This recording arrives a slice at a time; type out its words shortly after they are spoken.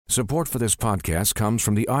Support for this podcast comes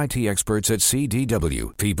from the IT experts at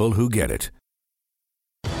CDW, people who get it.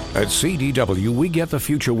 At CDW, we get the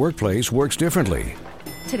future workplace works differently.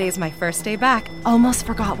 Today's my first day back. Almost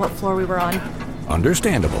forgot what floor we were on.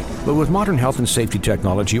 Understandable. But with modern health and safety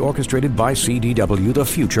technology orchestrated by CDW, the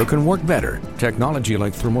future can work better. Technology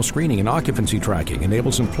like thermal screening and occupancy tracking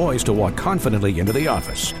enables employees to walk confidently into the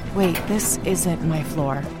office. Wait, this isn't my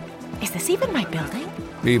floor. Is this even my building?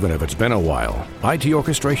 Even if it's been a while. IT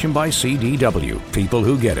orchestration by CDW. People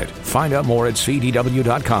who get it. Find out more at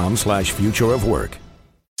cdw.com/future of work.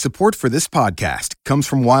 Support for this podcast comes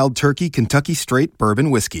from Wild Turkey Kentucky Straight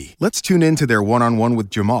Bourbon Whiskey. Let's tune in to their one-on-one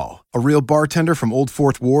with Jamal, a real bartender from Old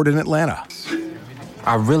Fourth Ward in Atlanta.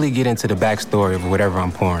 I really get into the backstory of whatever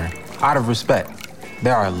I'm pouring, out of respect.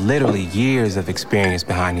 There are literally years of experience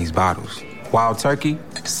behind these bottles. Wild Turkey,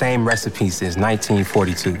 same recipe since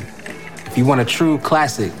 1942. If you want a true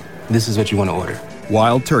classic, this is what you want to order.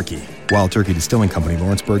 Wild Turkey. Wild Turkey Distilling Company,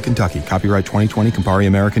 Lawrenceburg, Kentucky. Copyright 2020, Campari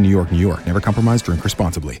America, New York, New York. Never compromise, drink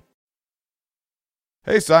responsibly.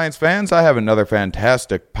 Hey, science fans, I have another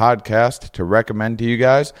fantastic podcast to recommend to you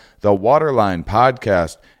guys. The Waterline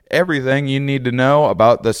Podcast. Everything you need to know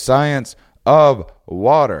about the science of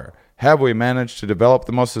water. Have we managed to develop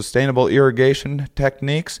the most sustainable irrigation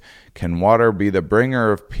techniques? Can water be the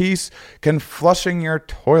bringer of peace? Can flushing your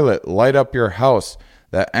toilet light up your house?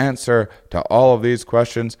 The answer to all of these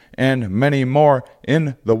questions and many more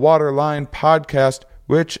in the Waterline Podcast,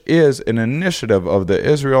 which is an initiative of the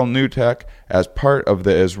Israel New Tech as part of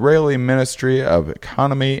the Israeli Ministry of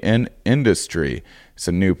Economy and Industry. It's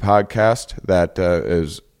a new podcast that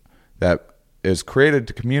is created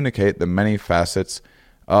to communicate the many facets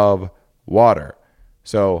of water.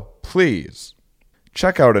 So please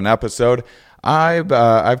check out an episode.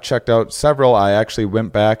 I've checked out several. I actually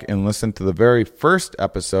went back and listened to the very first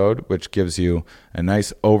episode, which gives you a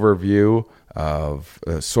nice overview of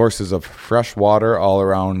sources of fresh water all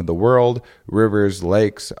around the world, rivers,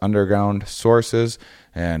 lakes, underground sources,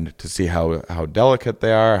 and to see how delicate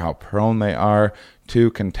they are, how prone they are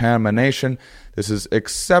to contamination. This is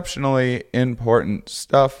exceptionally important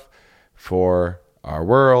stuff for our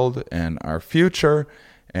world and our future,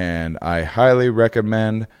 and I highly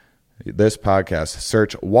recommend this podcast.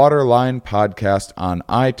 Search Waterline Podcast on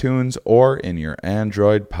iTunes or in your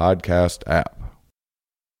Android podcast app.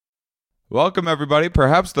 Welcome, everybody.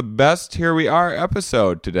 Perhaps the best Here We Are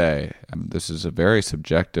episode today. This is a very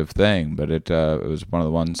subjective thing, but it was one of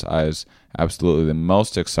the ones I was absolutely the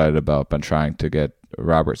most excited about. Been trying to get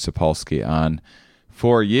Robert Sapolsky on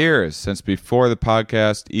for years, since before the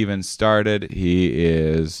podcast even started. He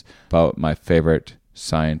is about my favorite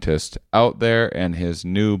scientist out there, and his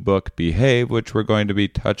new book, Behave, which we're going to be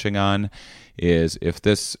touching on, is if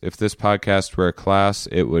this podcast were a class,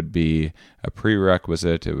 it would be a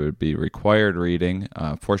prerequisite. It would be required reading.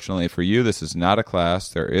 Fortunately for you, this is not a class.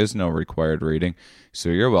 There is no required reading, so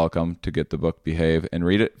you're welcome to get the book Behave and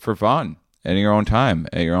read it for fun in your own time,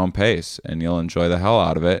 at your own pace, and you'll enjoy the hell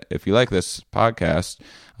out of it. If you like this podcast,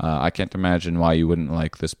 I can't imagine why you wouldn't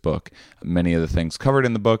like this book. Many of the things covered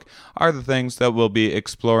in the book are the things that we'll be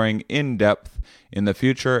exploring in depth in the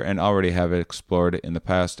future and already have explored in the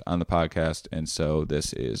past on the podcast. And so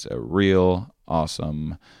this is a real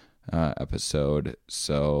awesome episode.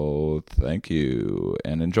 So thank you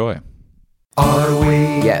and enjoy. Are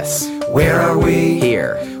we? Yes. Where are we?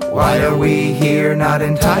 Here. Why are we here? Not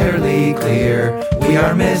entirely clear. We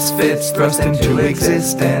are misfits thrust into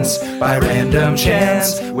existence by random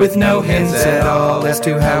chance, with no hints at all as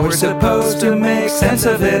to how we're supposed to make sense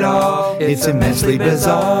of it all. It's immensely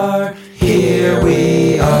bizarre. Here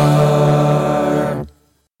we are.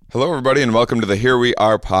 Hello, everybody, and welcome to the Here We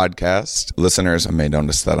Are podcast. Listeners may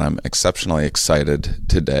notice that I'm exceptionally excited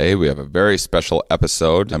today. We have a very special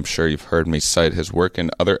episode. I'm sure you've heard me cite his work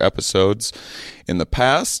in other episodes in the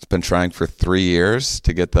past. Been trying for 3 years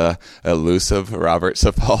to get the elusive Robert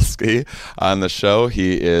Sapolsky on the show.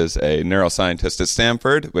 He is a neuroscientist at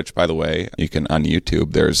Stanford, which, by the way, you can on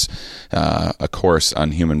YouTube. There's a course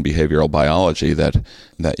on human behavioral biology that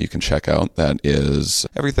you can check out. That is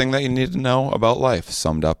everything that you need to know about life,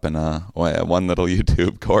 summed up in one little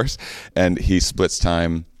YouTube course. And he splits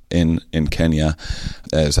time in Kenya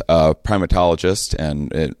as a primatologist,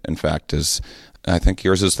 and it, in fact, is, I think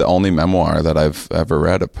yours is the only memoir that I've ever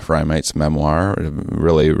read, a primate's memoir.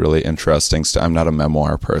 Really, really interesting. I'm not a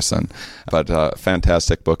memoir person, but a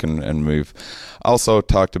fantastic book. And we've also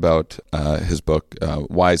talked about his book,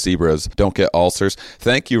 Why Zebras Don't Get Ulcers.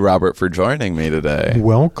 Thank you, Robert, for joining me today.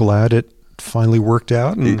 Well, glad it finally worked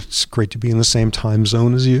out, and it's great to be in the same time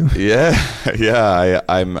zone as you.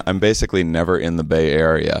 I'm basically never in the Bay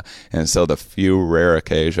Area, and so the few rare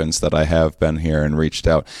occasions that I have been here and reached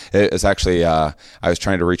out, it's actually I was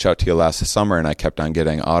trying to reach out to you last summer, and I kept on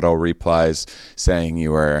getting auto replies saying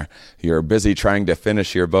you're busy trying to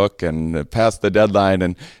finish your book and past the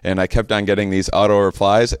deadline, and I kept on getting these auto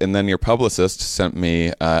replies, and then your publicist sent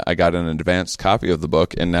me I got an advanced copy of the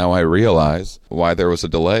book, and now I realize why there was a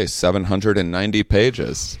delay. 790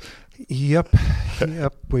 pages. Yep.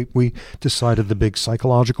 We decided the big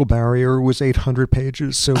psychological barrier was 800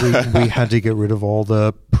 pages, so we had to get rid of all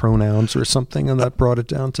the pronouns or something, and that brought it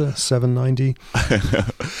down to 790.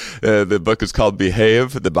 The book is called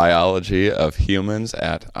Behave, the Biology of Humans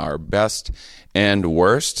at Our Best and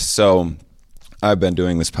Worst. So I've been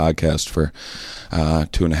doing this podcast for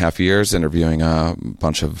 2.5 years, interviewing a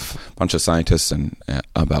bunch of scientists and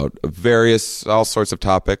about all sorts of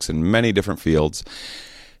topics in many different fields.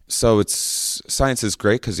 So science is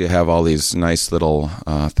great because you have all these nice little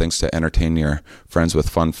things to entertain your friends with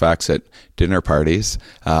fun facts at dinner parties.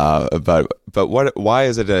 But why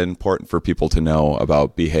is it important for people to know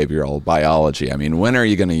about behavioral biology? I mean, when are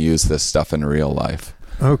you going to use this stuff in real life?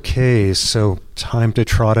 Okay, so time to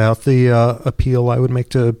trot out the appeal I would make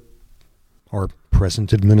to our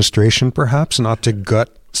present administration, perhaps, not to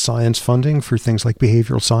gut science funding for things like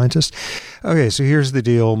behavioral scientists. Okay, so here's the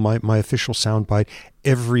deal, my official soundbite.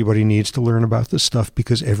 Everybody needs to learn about this stuff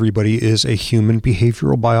because everybody is a human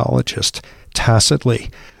behavioral biologist,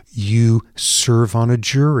 tacitly. You serve on a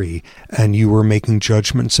jury and you are making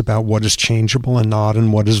judgments about what is changeable and not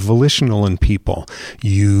and what is volitional in people.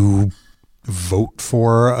 You vote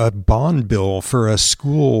for a bond bill for a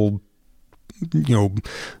school,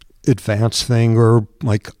 advanced thing, or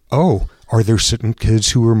like, are there certain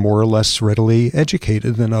kids who are more or less readily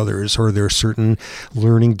educated than others? Are there certain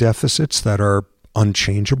learning deficits that are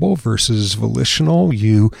unchangeable versus volitional?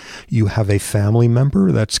 You have a family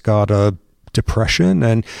member that's got a depression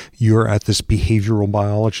and you're at this behavioral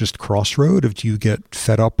biologist crossroad of, do you get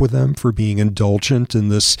fed up with them for being indulgent in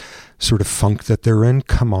this sort of funk that they're in?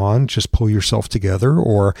 Come on, just pull yourself together.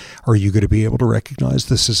 Or are you going to be able to recognize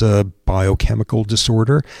this is a biochemical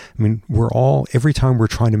disorder? I mean, every time we're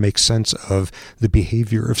trying to make sense of the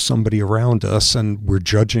behavior of somebody around us and we're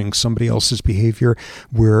judging somebody else's behavior,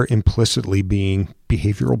 we're implicitly being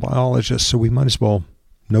behavioral biologists. So we might as well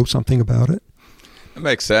know something about it. That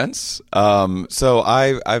makes sense. So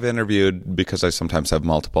I've interviewed, because I sometimes have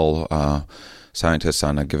multiple scientists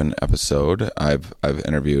on a given episode. I've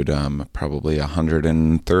interviewed probably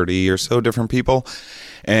 130 or so different people,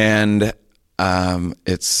 and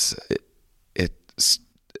it's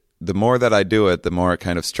the more that I do it, the more it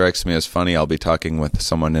kind of strikes me as funny. I'll be talking with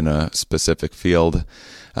someone in a specific field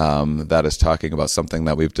that is talking about something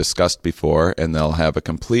that we've discussed before, and they'll have a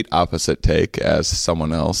complete opposite take as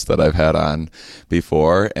someone else that I've had on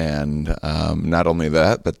before. And not only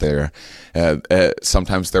that, but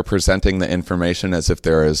sometimes they're presenting the information as if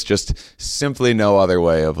there is just simply no other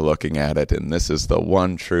way of looking at it, and this is the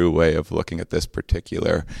one true way of looking at this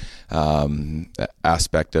particular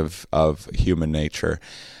aspect of human nature.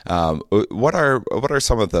 What are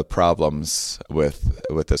some of the problems with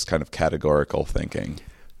this kind of categorical thinking?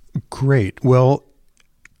 Great. Well,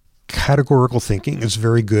 categorical thinking is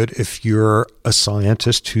very good if you're a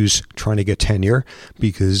scientist who's trying to get tenure,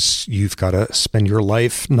 because you've got to spend your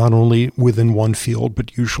life not only within one field,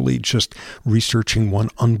 but usually just researching one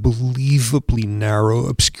unbelievably narrow,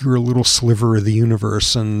 obscure little sliver of the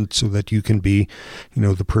universe, and so that you can be,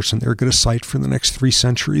 the person they're going to cite for the next 3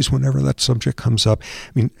 centuries whenever that subject comes up.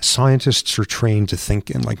 I mean, scientists are trained to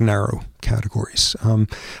think in like narrow categories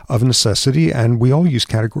of necessity, and we all use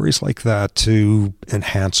categories like that to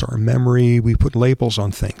enhance our memory. We put labels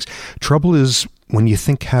on things. Trouble is, when you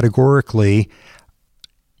think categorically,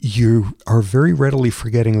 you are very readily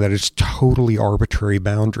forgetting that it's totally arbitrary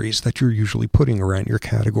boundaries that you're usually putting around your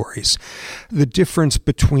categories. The difference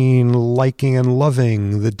between liking and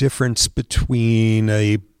loving, the difference between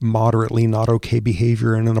a moderately not okay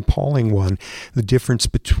behavior and an appalling one, the difference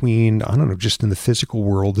between, just in the physical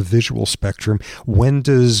world, the visual spectrum, when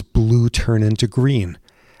does blue turn into green?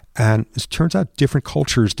 And it turns out different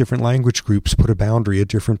cultures, different language groups put a boundary at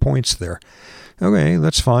different points there. Okay,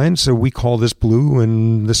 that's fine. So we call this blue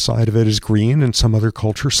and this side of it is green, and some other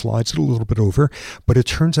culture slides it a little bit over. But it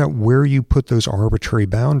turns out where you put those arbitrary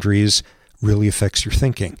boundaries really affects your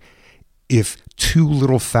thinking. If 2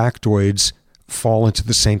 little factoids fall into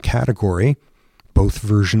the same category, both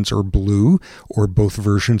versions are blue, or both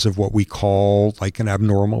versions of what we call like an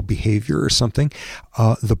abnormal behavior or something.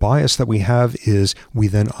 The bias that we have is we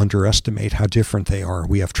then underestimate how different they are.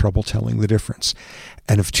 We have trouble telling the difference.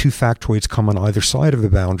 And if two factoids come on either side of a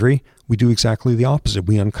boundary, we do exactly the opposite.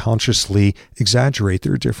 We unconsciously exaggerate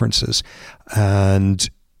their differences. And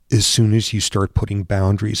as soon as you start putting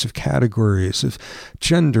boundaries of categories of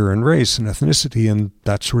gender and race and ethnicity and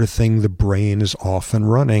that sort of thing, the brain is off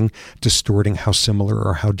and running, distorting how similar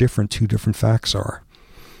or how different two different facts are.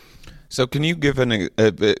 So can you give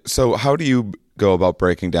so how do you go about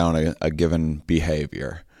breaking down a given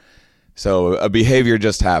behavior? So a behavior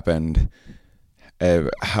just happened.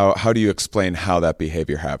 How do you explain how that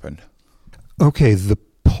behavior happened? Okay, the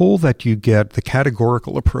pull that you get, the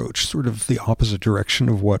categorical approach, sort of the opposite direction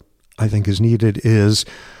of what I think is needed, is,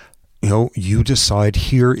 you decide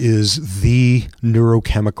here is the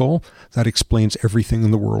neurochemical that explains everything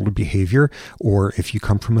in the world of behavior. Or if you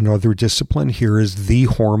come from another discipline, here is the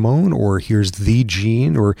hormone, or here's the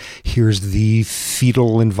gene, or here's the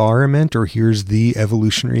fetal environment, or here's the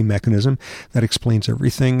evolutionary mechanism that explains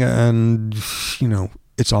everything. And,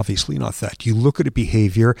 it's obviously not that. You look at a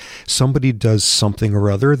behavior, somebody does something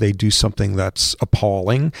or other, they do something that's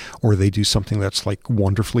appalling, or they do something that's like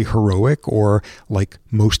wonderfully heroic, or like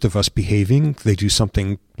most of us behaving, they do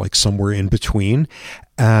something like somewhere in between.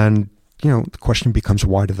 And, the question becomes,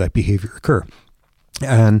 why did that behavior occur?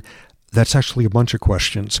 And that's actually a bunch of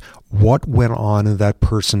questions. What went on in that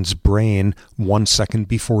person's brain 1 second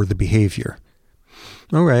before the behavior?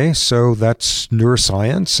 Okay, so that's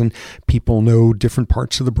neuroscience, and people know different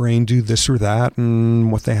parts of the brain do this or that,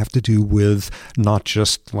 and what they have to do with not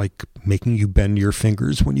just like making you bend your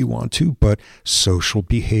fingers when you want to, but social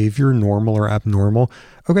behavior, normal or abnormal.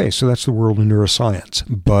 Okay, so that's the world of neuroscience,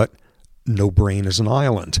 but no brain is an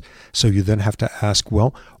island. So you then have to ask,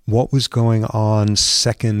 well, what was going on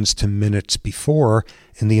seconds to minutes before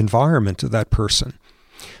in the environment of that person?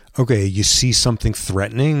 Okay, you see something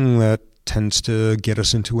threatening that tends to get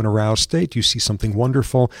us into an aroused state. You see something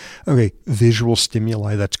wonderful. Okay, visual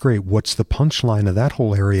stimuli, that's great. What's the punchline of that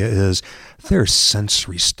whole area is there's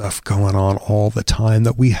sensory stuff going on all the time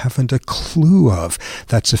that we haven't a clue of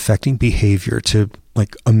that's affecting behavior to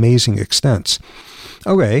like amazing extents.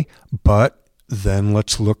 Okay, but then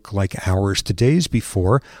let's look like hours to days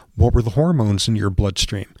before. What were the hormones in your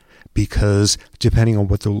bloodstream? Because depending on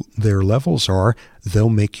what their levels are, they'll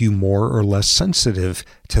make you more or less sensitive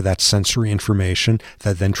to that sensory information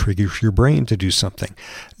that then triggers your brain to do something.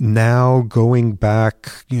 Now, going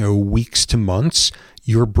back, weeks to months,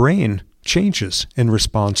 your brain changes in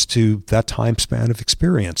response to that time span of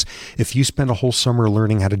experience. If you spend a whole summer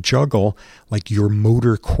learning how to juggle, like your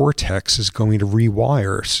motor cortex is going to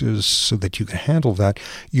rewire so that you can handle that.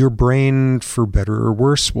 Your brain, for better or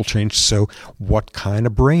worse, will change. So what kind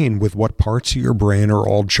of brain, with what parts of your brain are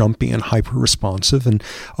all jumpy and hyper responsive and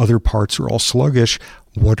other parts are all sluggish?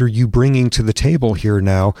 What are you bringing to the table here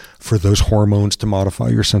now for those hormones to modify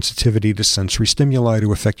your sensitivity to sensory stimuli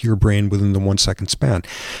to affect your brain within the 1 second span?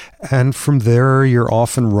 And from there, you're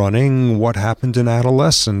off and running. What happened in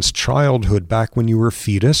adolescence, childhood, back when you were a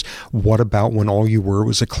fetus? What about when all you were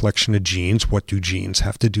was a collection of genes? What do genes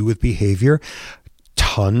have to do with behavior?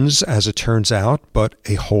 Tons, as it turns out, but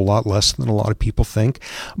a whole lot less than a lot of people think.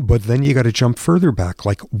 But then you got to jump further back,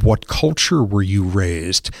 like what culture were you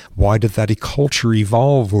raised? Why did that culture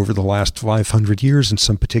evolve over the last 500 years in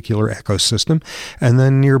some particular ecosystem? And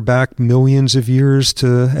then you're back millions of years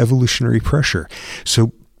to evolutionary pressure.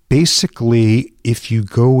 So basically, if you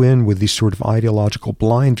go in with these sort of ideological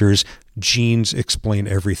blinders, genes explain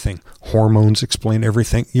everything, hormones explain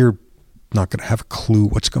everything, you're not going to have a clue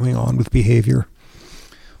what's going on with behavior.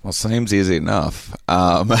 Well, seems easy enough.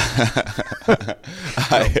 Oh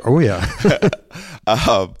yeah.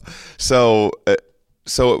 So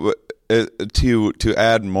to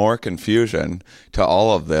add more confusion to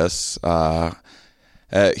all of this,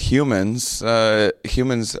 humans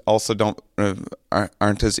also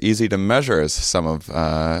aren't as easy to measure as some of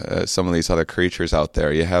these other creatures out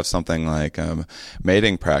there. You have something like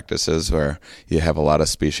mating practices where you have a lot of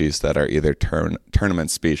species that are either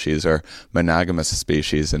tournament species or monogamous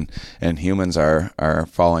species, and humans are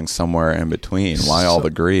falling somewhere in between. Why all the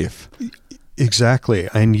grief? Exactly,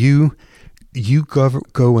 and you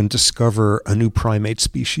go and discover a new primate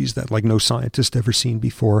species that like no scientist ever seen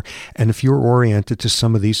before. And if you're oriented to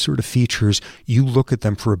some of these sort of features, you look at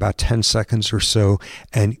them for about 10 seconds or so,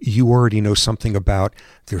 and you already know something about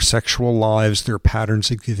their sexual lives, their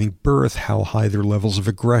patterns of giving birth, how high their levels of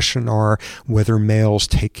aggression are, whether males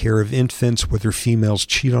take care of infants, whether females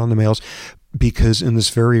cheat on the males. because in this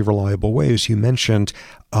very reliable way, as you mentioned,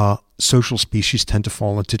 social species tend to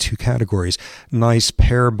fall into two categories. Nice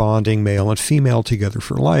pair bonding, male and female together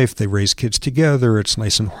for life. They raise kids together. It's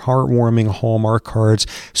nice and heartwarming. Hallmark cards,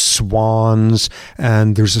 swans,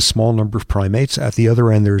 and there's a small number of primates. At the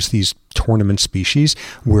other end, there's these tournament species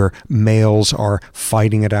where males are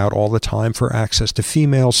fighting it out all the time for access to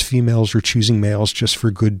females. Females are choosing males just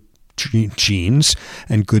for good genes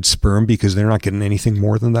and good sperm because they're not getting anything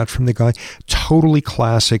more than that from the guy. Totally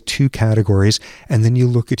classic, two categories. And then you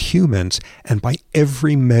look at humans, and by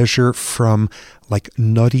every measure, from like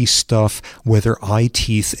nutty stuff, whether eye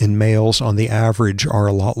teeth in males on the average are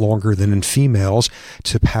a lot longer than in females,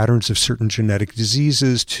 to patterns of certain genetic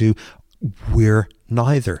diseases, to we're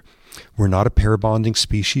neither. We're not a pair bonding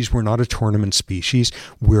species. We're not a tournament species.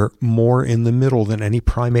 We're more in the middle than any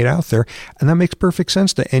primate out there. And that makes perfect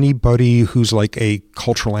sense to anybody who's like a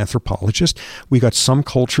cultural anthropologist. We got some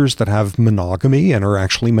cultures that have monogamy and are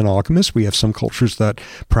actually monogamous. We have some cultures that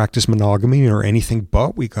practice monogamy and are anything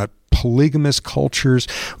but. We got polygamous cultures.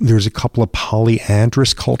 There's a couple of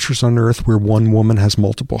polyandrous cultures on Earth where one woman has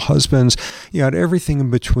multiple husbands. You got everything in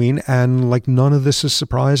between, and like none of this is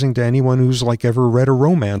surprising to anyone who's like ever read a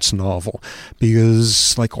romance novel,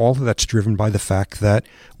 because like all of that's driven by the fact that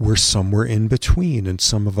we're somewhere in between, and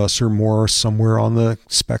some of us are more somewhere on the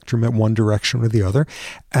spectrum at one direction or the other,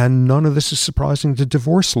 and none of this is surprising to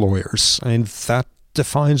divorce lawyers. And that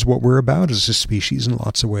defines what we're about as a species in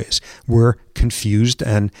lots of ways. We're confused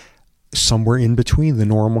and somewhere in between the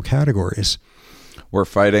normal categories. We're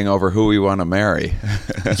fighting over who we want to marry.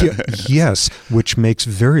 Yes, which makes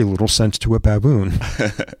very little sense to a baboon.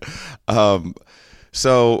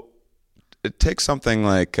 So it takes something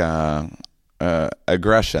like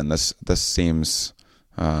aggression. This seems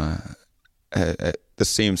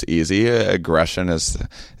easy. Aggression is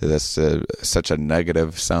such a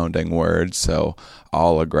negative sounding word, so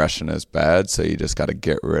all aggression is bad, so you just got to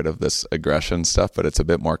get rid of this aggression stuff, but it's a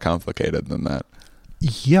bit more complicated than that.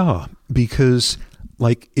 Yeah, because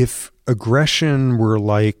like if aggression were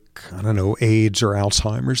like, I don't know, AIDS or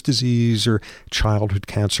Alzheimer's disease or childhood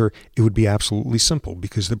cancer, it would be absolutely simple,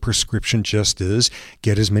 because the prescription just is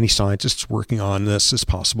get as many scientists working on this as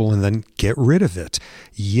possible and then get rid of it.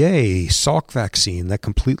 Yay, Salk vaccine, that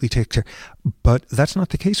completely takes care. But that's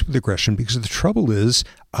not the case with aggression, because the trouble is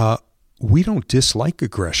we don't dislike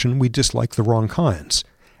aggression, we dislike the wrong kinds.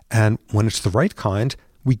 And when it's the right kind,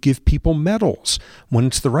 we give people medals. When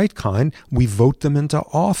it's the right kind, we vote them into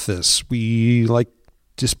office. We like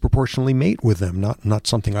disproportionately mate with them. Not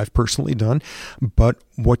something I've personally done, but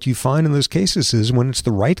what you find in those cases is when it's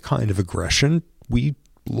the right kind of aggression, we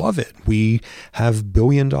love it. We have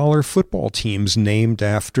billion-dollar football teams named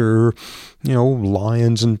after,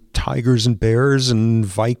 lions and tigers and bears and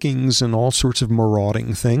Vikings and all sorts of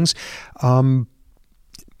marauding things.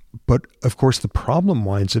 But of course, the problem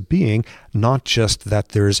winds up being not just that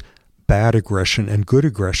there's bad aggression and good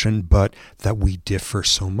aggression, but that we differ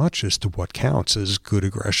so much as to what counts as good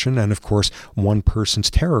aggression. And of course, one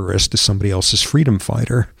person's terrorist is somebody else's freedom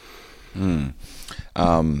fighter.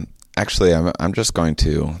 Actually, I'm just going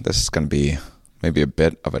to, this is going to be maybe a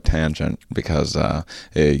bit of a tangent, because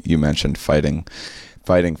you mentioned fighting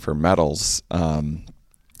for medals.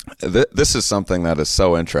 This is something that is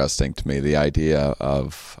so interesting to me, the idea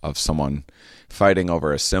of someone fighting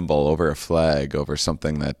over a symbol, over a flag, over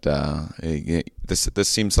something that this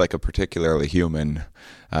seems like a particularly human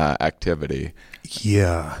activity.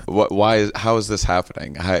 Yeah. How is this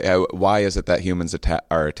happening? Why is it that humans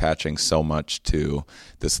are attaching so much to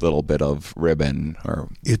this little bit of ribbon? Or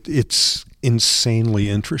it's insanely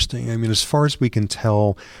interesting. I mean, as far as we can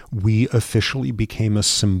tell, we officially became a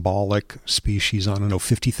symbolic species,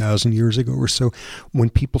 50,000 years ago or so, when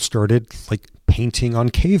people started like painting on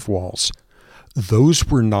cave walls. Those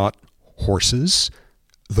were not horses.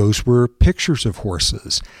 Those were pictures of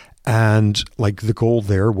horses. And like the goal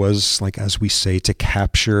there was, like, as we say, to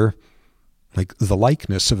capture like the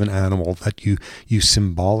likeness of an animal, that you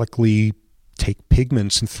symbolically take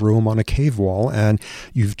pigments and throw them on a cave wall, and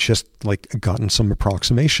you've just like gotten some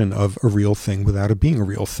approximation of a real thing without it being a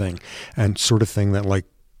real thing, and sort of thing that like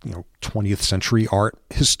 20th century art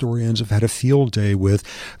historians have had a field day with,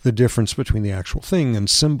 the difference between the actual thing and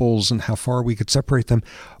symbols and how far we could separate them.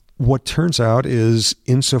 What turns out is,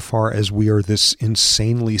 insofar as we are this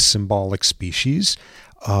insanely symbolic species,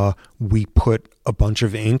 we put a bunch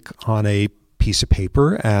of ink on a piece of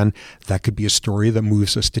paper, and that could be a story that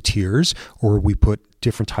moves us to tears, or we put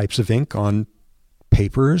different types of ink on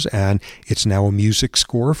papers and it's now a music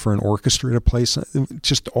score for an orchestra to play.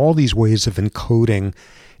 Just all these ways of encoding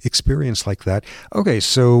experience like that. Okay,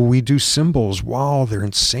 so we do symbols. Wow, they're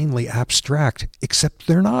insanely abstract, except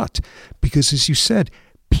they're not. Because as you said,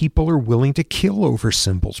 people are willing to kill over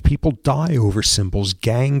symbols. People die over symbols.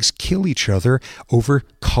 Gangs kill each other over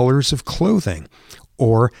colors of clothing.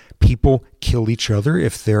 Or people kill each other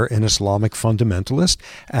if they're an Islamic fundamentalist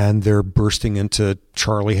and they're bursting into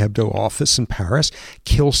Charlie Hebdo office in Paris,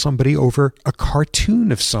 kill somebody over a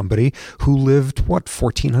cartoon of somebody who lived,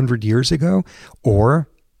 1,400 years ago? Or,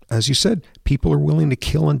 as you said, people are willing to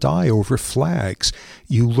kill and die over flags.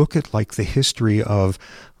 You look at like the history of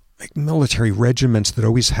like military regiments that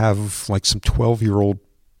always have like some 12-year-old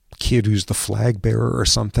kid who's the flag bearer or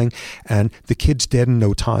something, and the kid's dead in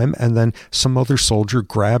no time, and then some other soldier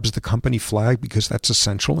grabs the company flag because that's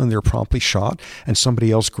essential, and they're promptly shot, and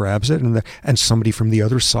somebody else grabs it, and somebody from the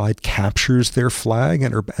other side captures their flag,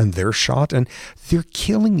 and they're shot, and they're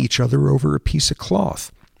killing each other over a piece of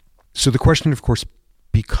cloth. So the question, of course,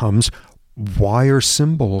 becomes, why are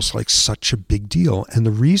symbols like such a big deal? And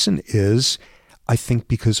the reason is, I think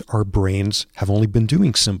because our brains have only been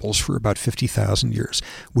doing symbols for about 50,000 years,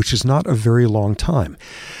 which is not a very long time.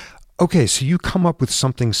 Okay, so you come up with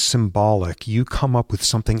something symbolic, you come up with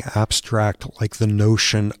something abstract like the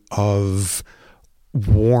notion of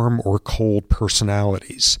warm or cold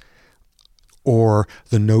personalities, or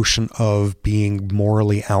the notion of being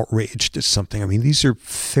morally outraged at something. I mean, these are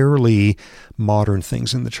fairly modern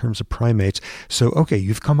things in the terms of primates. So, okay,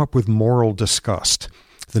 you've come up with moral disgust,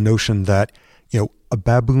 the notion that a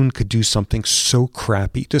baboon could do something so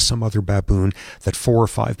crappy to some other baboon that 4 or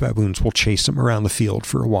 5 baboons will chase him around the field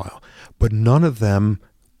for a while. But none of them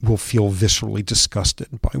will feel viscerally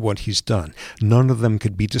disgusted by what he's done. None of them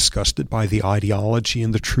could be disgusted by the ideology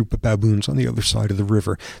and the troop of baboons on the other side of the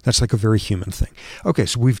river. That's like a very human thing. Okay,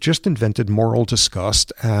 so we've just invented moral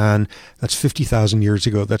disgust, and that's 50,000 years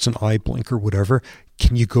ago. That's an eye blink or whatever.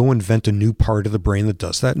 Can you go invent a new part of the brain that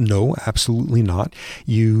does that? No, absolutely not.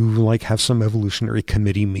 You have some evolutionary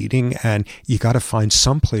committee meeting, and you got to find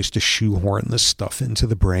some place to shoehorn this stuff into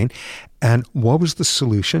the brain. And what was the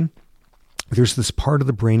solution? There's this part of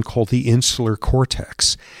the brain called the insular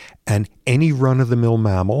cortex. And any run-of-the-mill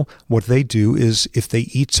mammal, what they do is if they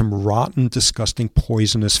eat some rotten, disgusting,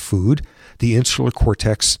 poisonous food, the insular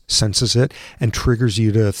cortex senses it and triggers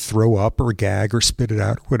you to throw up or gag or spit it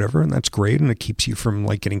out or whatever, and that's great, and it keeps you from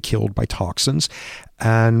getting killed by toxins.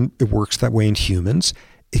 And it works that way in humans,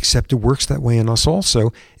 except it works that way in us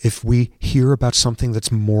also if we hear about something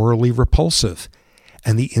that's morally repulsive.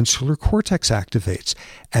 And the insular cortex activates,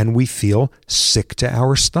 and we feel sick to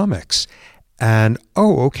our stomachs. And,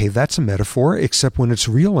 okay, that's a metaphor, except when it's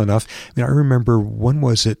real enough. I remember, when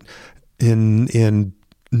was it, in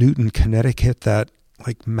Newton, Connecticut, that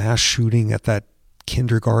mass shooting at that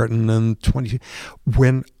kindergarten in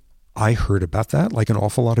when I heard about that, like an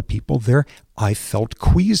awful lot of people there, I felt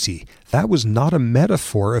queasy. That was not a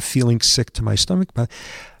metaphor of feeling sick to my stomach, but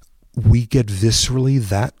we get viscerally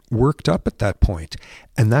that worked up at that point.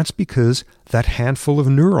 And that's because that handful of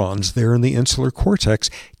neurons there in the insular cortex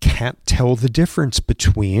can't tell the difference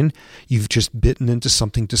between you've just bitten into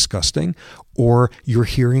something disgusting or you're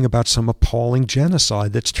hearing about some appalling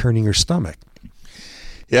genocide that's turning your stomach.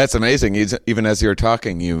 Yeah, it's amazing. Even as you were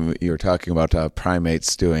talking, you were talking about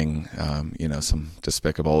primates doing, some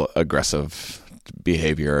despicable, aggressive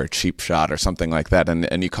behavior or cheap shot or something like that,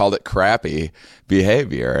 and you called it crappy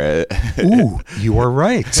behavior. Ooh, you are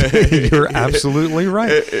right. You're absolutely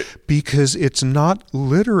right, because it's not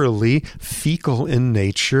literally fecal in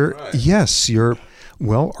nature. Right. Yes,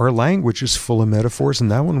 our language is full of metaphors, and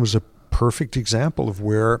that one was a perfect example of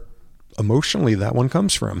where emotionally that one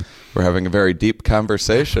comes from. We're having a very deep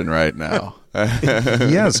conversation right now.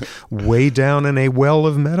 Yes, way down in a well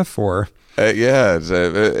of metaphor.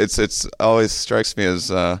 It's always strikes me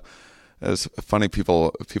as funny.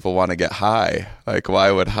 People want to get high.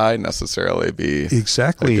 Why would high necessarily be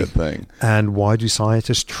exactly a good thing? And why do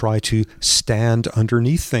scientists try to stand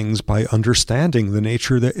underneath things by understanding the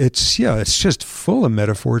nature that it's just full of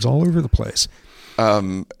metaphors all over the place.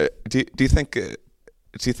 Do you think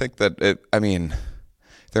that it? I mean,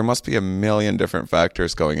 there must be a million different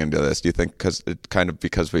factors going into this. Do you think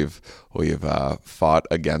because we've fought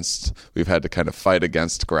against, we've had to kind of fight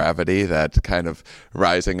against gravity, that kind of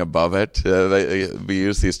rising above it? We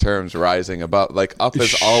use these terms, rising above, up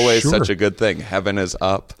is always such a good thing. Heaven is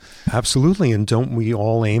up. Absolutely. And don't we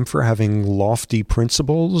all aim for having lofty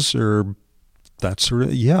principles or that sort of,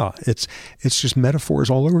 it's just metaphors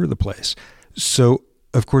all over the place. So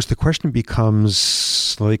of course, the question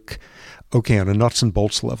becomes like, okay, on a nuts and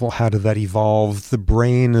bolts level, how did that evolve? The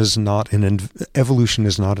brain is not evolution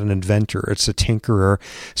is not an inventor. It's a tinkerer.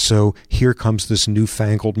 So here comes this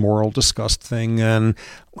newfangled moral disgust thing, and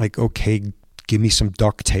like, okay, give me some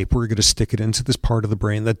duct tape. We're going to stick it into this part of the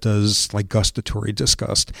brain that does like gustatory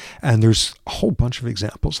disgust. And there's a whole bunch of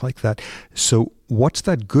examples like that. So what's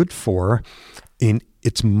that good for?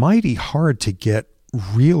 It's mighty hard to get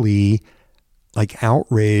really like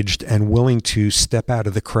outraged and willing to step out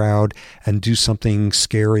of the crowd and do something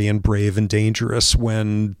scary and brave and dangerous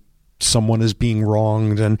when someone is being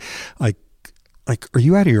wronged. And like, are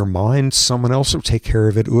you out of your mind? Someone else will take care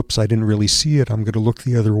of it. Oops, I didn't really see it. I'm going to look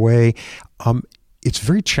the other way. It's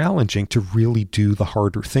very challenging to really do the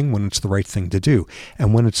harder thing when it's the right thing to do.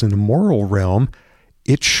 And when it's in the moral realm,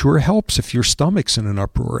 it sure helps if your stomach's in an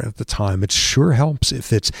uproar at the time. It sure helps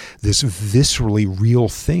if it's this viscerally real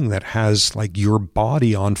thing that has like your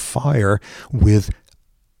body on fire with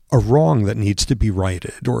a wrong that needs to be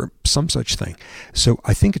righted or some such thing. So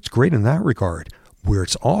I think it's great in that regard. Where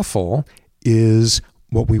it's awful is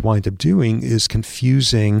what we wind up doing is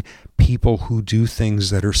confusing people who do things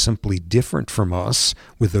that are simply different from us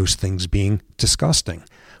with those things being disgusting.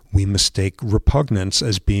 We mistake repugnance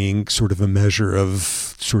as being sort of a measure of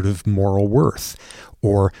sort of moral worth,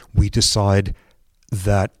 or we decide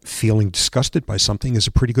that feeling disgusted by something is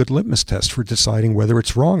a pretty good litmus test for deciding whether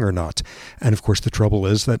it's wrong or not. And of course, the trouble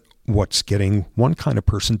is that what's getting one kind of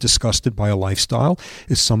person disgusted by a lifestyle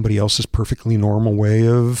is somebody else's perfectly normal way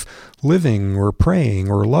of living or praying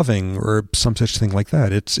or loving or some such thing like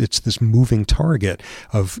that. It's this moving target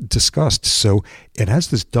of disgust. So it has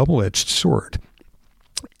this double-edged sword.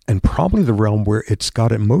 And probably the realm where it's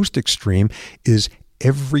got it most extreme is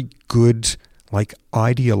every good like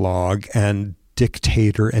ideologue and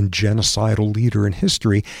dictator and genocidal leader in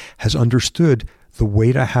history has understood the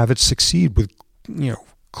way to have it succeed with,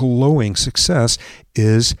 glowing success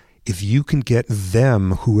is if you can get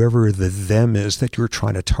them, whoever the them is that you're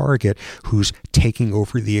trying to target, who's taking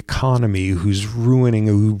over the economy, who's ruining,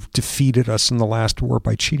 who defeated us in the last war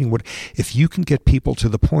by cheating, if you can get people to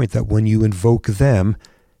the point that when you invoke them,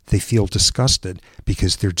 they feel disgusted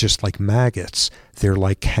because they're just like maggots. They're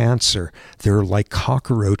like cancer. They're like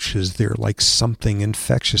cockroaches. They're like something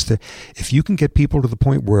infectious. If you can get people to the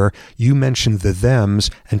point where you mention the thems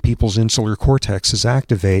and people's insular cortexes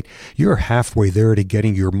activate, you're halfway there to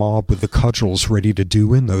getting your mob with the cudgels ready to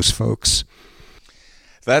do in those folks.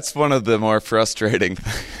 That's one of the more frustrating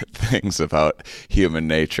things about human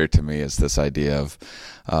nature to me is this idea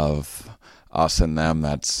of us and them.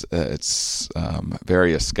 That's it's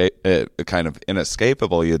very kind of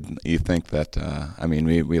inescapable. You think that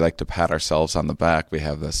we like to pat ourselves on the back. We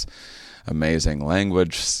have this amazing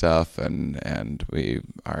language stuff, and we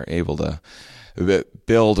are able to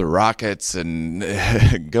build rockets and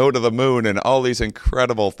go to the moon and all these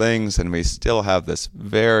incredible things, and we still have this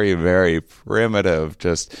very, very primitive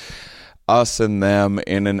just us and them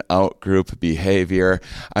in and out group behavior.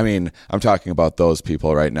 I mean, I'm talking about those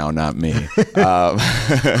people right now, not me. Who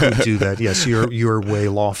do that? Yes, you're way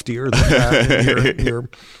loftier than that in your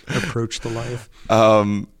approach to life.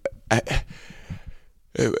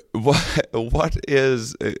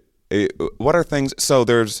 What are things? So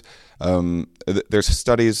there's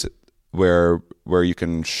studies where you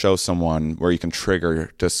can show someone where you can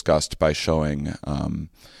trigger disgust by showing,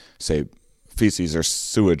 say, feces or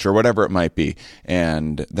sewage or whatever it might be,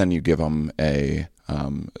 and then you give them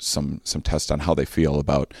some test on how they feel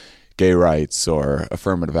about gay rights or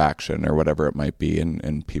affirmative action or whatever it might be,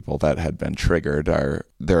 and people that had been triggered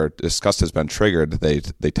their disgust has been triggered. They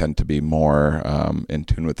tend to be more in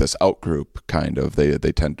tune with this out-group kind of. They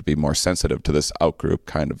tend to be more sensitive to this out-group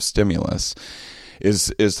kind of stimulus.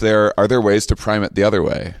 Are there ways to prime it the other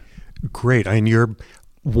way? Great. You're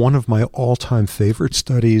one of my all-time favorite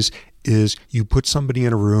studies is you put somebody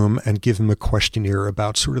in a room and give them a questionnaire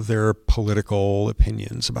about sort of their political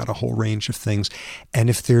opinions about a whole range of things. And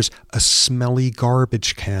if there's a smelly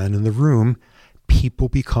garbage can in the room, people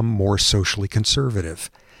become more socially conservative.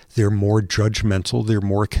 They're more judgmental. They're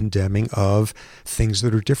more condemning of things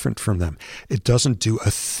that are different from them. It doesn't do a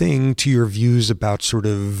thing to your views about sort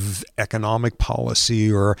of economic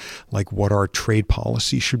policy or like what our trade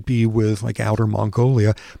policy should be with like Outer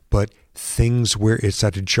Mongolia, but things where it's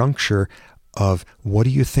at a juncture of what do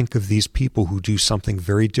you think of these people who do something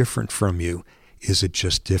very different from you? Is it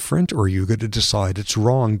just different, or are you going to decide it's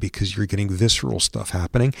wrong because you're getting visceral stuff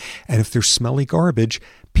happening? And if there's smelly garbage,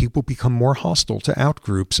 people become more hostile to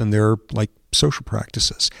outgroups and their like social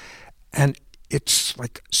practices. And it's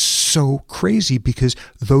like so crazy because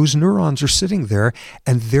those neurons are sitting there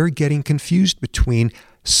and they're getting confused between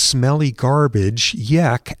smelly garbage,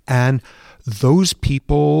 yuck, and those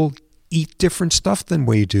people eat different stuff than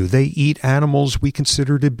we do. They eat animals we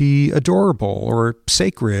consider to be adorable or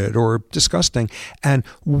sacred or disgusting. And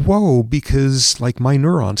whoa, because like my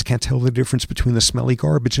neurons can't tell the difference between the smelly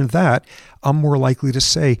garbage and that, I'm more likely to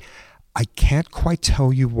say, I can't quite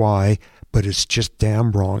tell you why, but it's just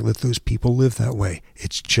damn wrong that those people live that way.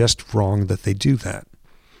 It's just wrong that they do that.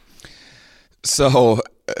 So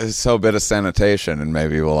a bit of sanitation and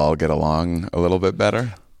maybe we'll all get along a little bit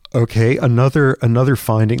better. Okay, another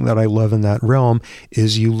finding that I love in that realm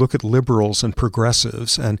is you look at liberals and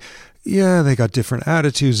progressives, and yeah, they got different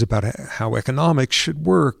attitudes about how economics should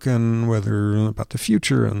work and whether about the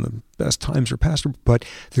future and the best times are past, but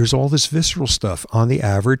there's all this visceral stuff. On the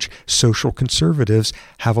average, social conservatives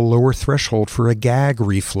have a lower threshold for a gag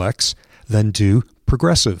reflex than do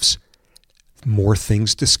progressives. More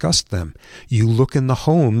things disgust them. You look in the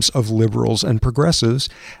homes of liberals and progressives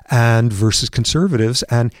and versus conservatives,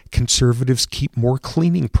 and conservatives keep more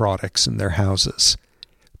cleaning products in their houses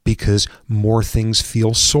because more things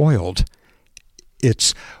feel soiled.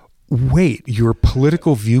 Your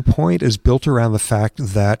political viewpoint is built around the fact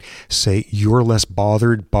that, say, you're less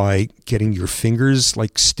bothered by getting your fingers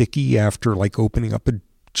like sticky after like opening up a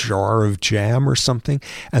jar of jam or something,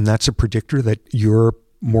 and that's a predictor that you're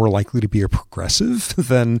more likely to be a progressive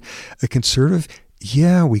than a conservative.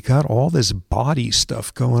 Yeah, we got all this body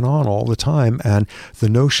stuff going on all the time, and the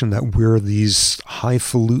notion that we're these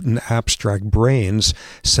highfalutin abstract brains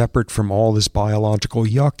separate from all this biological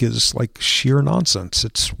yuck is like sheer nonsense.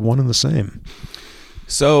 It's one and the same.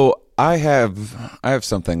 So I have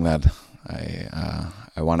something that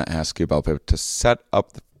I want to ask you about, but to set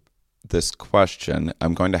up this question,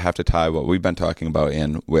 I'm going to have to tie what we've been talking about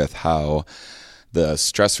in with how the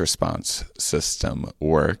stress response system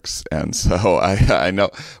works. And so I know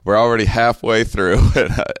we're already halfway through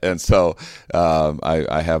it. And so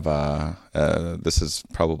I have this is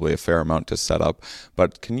probably a fair amount to set up,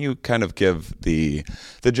 but can you kind of give the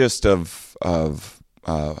gist of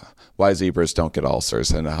why zebras don't get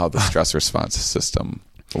ulcers and how the stress response system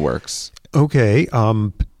works? Okay.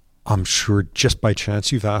 I'm sure just by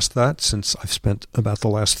chance you've asked that, since I've spent about the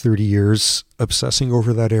last 30 years obsessing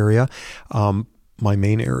over that area. My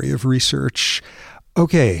main area of research.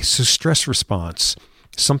 Okay, so stress response.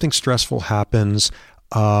 Something stressful happens.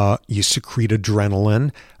 You secrete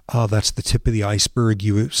adrenaline. That's the tip of the iceberg.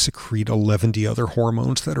 You secrete 11 other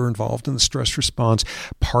hormones that are involved in the stress response.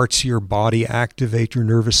 Parts of your body activate your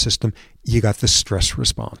nervous system. You got the stress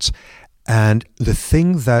response. And the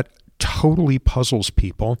thing that totally puzzles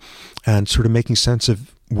people and sort of making sense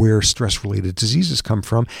of where stress-related diseases come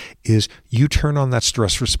from is you turn on that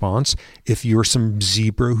stress response if you're some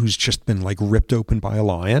zebra who's just been like ripped open by a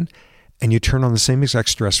lion, and you turn on the same exact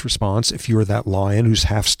stress response if you're that lion who's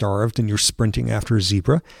half starved and you're sprinting after a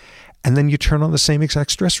zebra, and then you turn on the same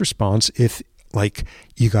exact stress response if like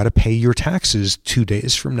you got to pay your taxes 2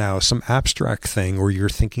 days from now, some abstract thing, or you're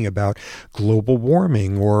thinking about global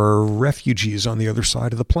warming or refugees on the other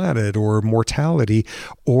side of the planet or mortality,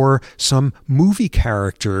 or some movie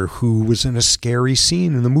character who was in a scary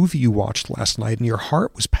scene in the movie you watched last night and your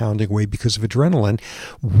heart was pounding away because of adrenaline.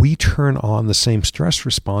 We turn on the same stress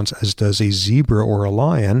response as does a zebra or a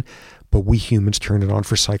lion, but we humans turn it on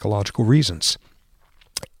for psychological reasons.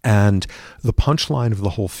 And the punchline of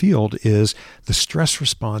the whole field is the stress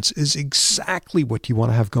response is exactly what you want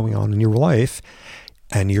to have going on in your life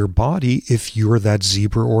and your body if you're that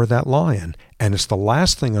zebra or that lion. And it's the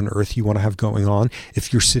last thing on earth you want to have going on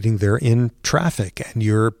if you're sitting there in traffic and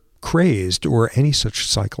you're crazed or any such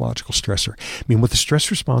psychological stressor. I mean, what the stress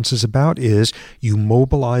response is about is you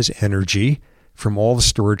mobilize energy from all the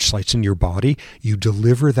storage sites in your body. You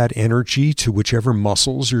deliver that energy to whichever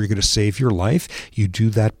muscles are going to save your life. You do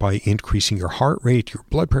that by increasing your heart rate, your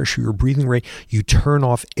blood pressure, your breathing rate. You turn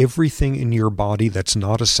off everything in your body that's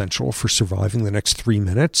not essential for surviving the next 3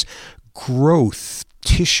 minutes. Growth,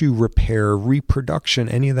 tissue repair, reproduction,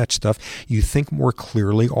 any of that stuff. You think more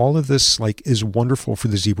clearly. All of this is wonderful for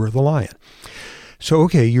the zebra or the lion. So,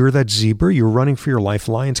 okay, you're that zebra, you're running for your life,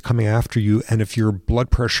 lion's coming after you, and if your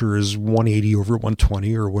blood pressure is 180 over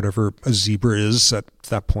 120 or whatever a zebra is at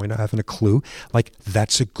that point, I haven't a clue,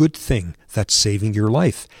 that's a good thing. That's saving your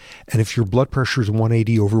life. And if your blood pressure is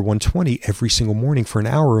 180 over 120 every single morning for an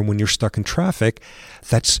hour, and when you're stuck in traffic,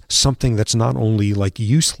 that's something that's not only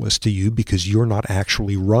useless to you because you're not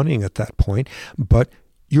actually running at that point, but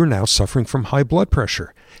you're now suffering from high blood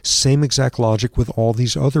pressure. Same exact logic with all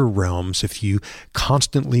these other realms. If you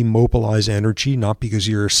constantly mobilize energy, not because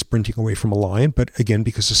you're sprinting away from a lion, but again,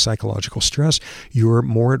 because of psychological stress, you're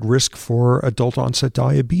more at risk for adult onset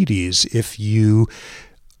diabetes. If you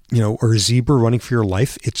are a zebra running for your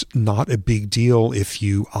life, it's not a big deal if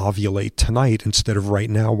you ovulate tonight instead of right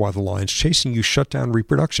now while the lion's chasing you. Shut down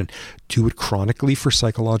reproduction. Do it chronically for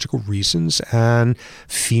psychological reasons, and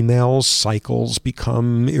females' cycles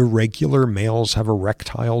become irregular. Males have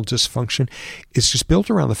erectile dysfunction. It's just built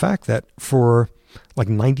around the fact that for like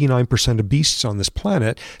 99% of beasts on this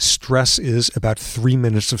planet, stress is about 3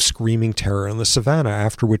 minutes of screaming terror in the savannah,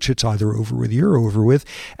 after which it's either over with, you're over with,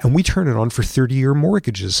 and we turn it on for 30-year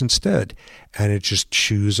mortgages instead. And it just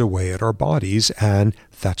chews away at our bodies, and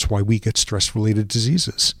that's why we get stress-related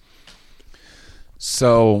diseases.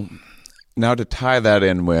 So now to tie that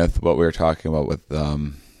in with what we were talking about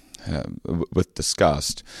with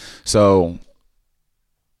disgust. So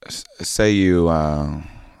say you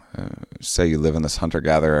live in this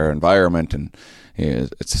hunter-gatherer environment, and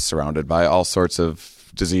it's surrounded by all sorts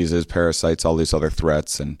of diseases, parasites, all these other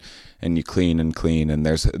threats, and you clean, and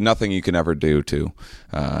there's nothing you can ever do to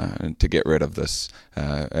get rid of this,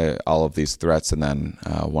 all of these threats. And then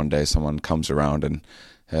one day someone comes around and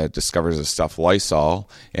discovers the stuff Lysol,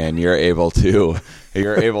 and you're able to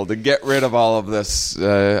get rid of all of this,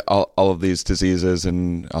 all of these diseases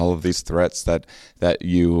and all of these threats that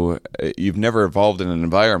you've never evolved in an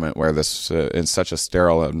environment where this in such a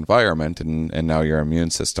sterile environment, and now your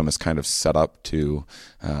immune system is kind of set up to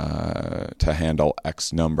handle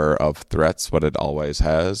X number of threats, what it always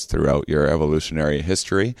has throughout your evolutionary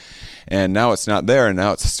history, and now it's not there, and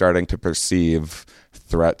now it's starting to perceive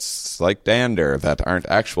threats like dander that aren't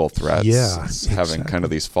actual threats, having kind of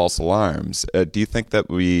these false alarms. Do you think that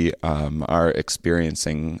we are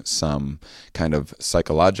experiencing some kind of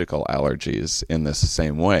psychological allergies in this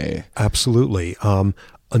same way? Absolutely.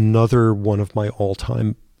 Another one of my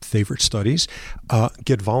all-time favorite studies,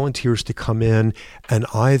 get volunteers to come in and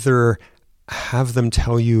either have them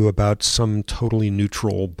tell you about some totally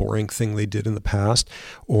neutral, boring thing they did in the past,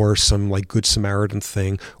 or some like Good Samaritan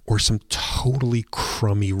thing, or some totally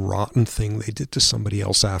crummy, rotten thing they did to somebody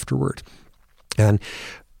else afterward. And,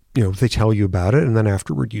 they tell you about it, and then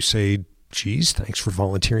afterward you say, geez, thanks for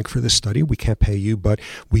volunteering for this study. We can't pay you, but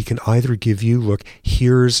we can either give you, look,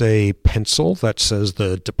 here's a pencil that says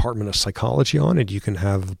the Department of Psychology on it. You can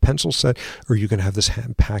have a pencil set, or you can have this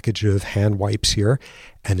package of hand wipes here.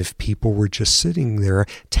 And if people were just sitting there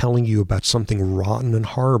telling you about something rotten and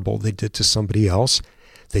horrible they did to somebody else,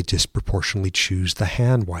 they disproportionately choose the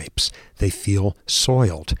hand wipes. They feel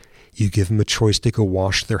soiled. You give them a choice to go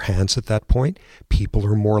wash their hands at that point, people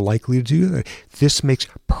are more likely to do that. This makes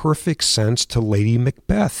perfect sense to Lady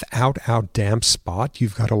Macbeth. Out, damp spot.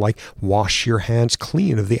 You've got to wash your hands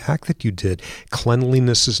clean of the act that you did.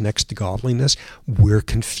 Cleanliness is next to godliness. We're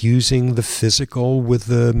confusing the physical with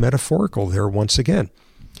the metaphorical there once again.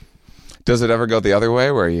 Does it ever go the other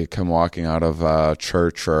way, where you come walking out of a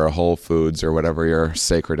church or a Whole Foods or whatever your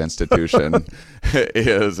sacred institution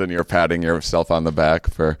is, and you're patting yourself on the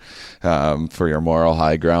back for your moral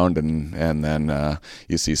high ground, and then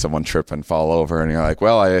you see someone trip and fall over, and you're like,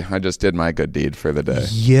 well, I just did my good deed for the day?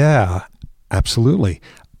 Yeah, absolutely.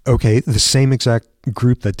 Okay, the same exact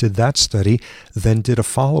group that did that study then did a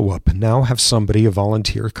follow-up. Now have somebody, a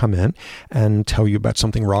volunteer, come in and tell you about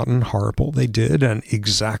something rotten, horrible they did, and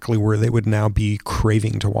exactly where they would now be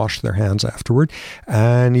craving to wash their hands afterward.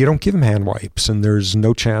 And you don't give them hand wipes, and there's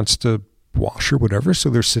no chance to wash or whatever, so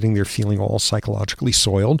they're sitting there feeling all psychologically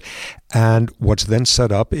soiled. And what's then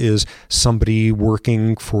set up is somebody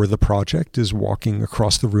working for the project is walking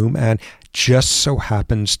across the room and just so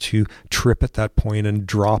happens to trip at that point and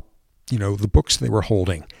drop, the books they were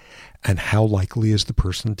holding. And how likely is the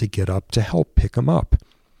person to get up to help pick them up?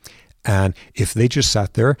 And if they just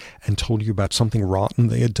sat there and told you about something rotten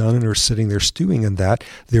they had done and are sitting there stewing in that,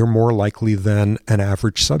 they're more likely than an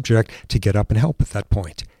average subject to get up and help at that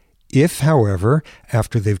point. If, however,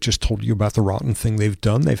 after they've just told you about the rotten thing they've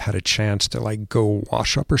done, they've had a chance to go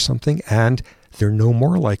wash up or something, and they're no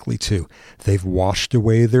more likely to. They've washed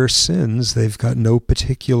away their sins. They've got no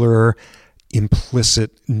particular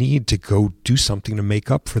implicit need to go do something to make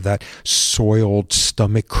up for that soiled,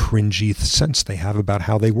 stomach, cringy sense they have about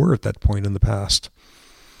how they were at that point in the past.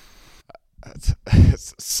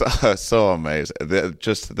 It's so amazing.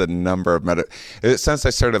 Just the number of since I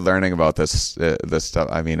started learning about this stuff,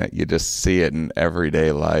 I mean, you just see it in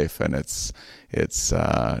everyday life, and it's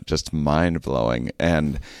just mind blowing.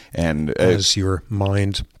 And as your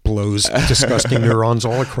mind blows disgusting neurons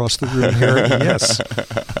all across the room here, yes.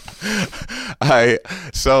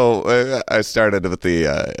 I started with the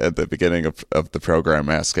at the beginning of the program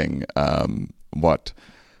asking what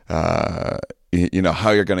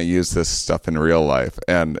how you're going to use this stuff in real life,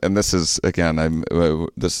 and this is again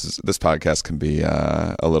this podcast can be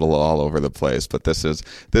a little all over the place, but this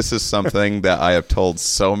is something that I have told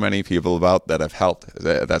so many people about that's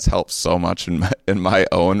helped so much in my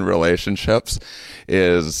own relationships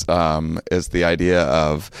is the idea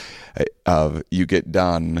of you get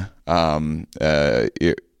done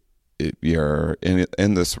you're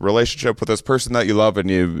in this relationship with this person that you love, and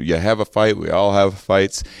you have a fight. We all have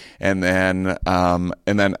fights, and then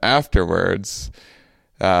afterwards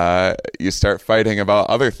you start fighting about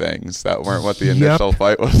other things that weren't what the initial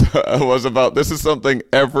fight was about. This is something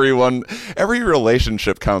every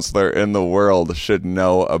relationship counselor in the world should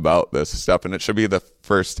know about this stuff, and it should be this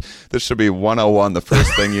should be 101, the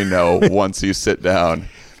first thing you know once you sit down.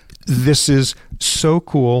 This is so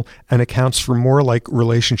cool and accounts for more like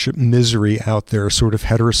relationship misery out there, sort of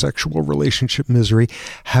heterosexual relationship misery,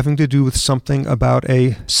 having to do with something about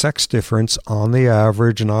a sex difference on the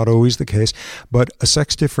average, not always the case, but a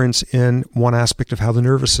sex difference in one aspect of how the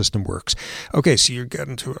nervous system works. Okay, so you get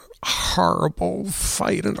into a horrible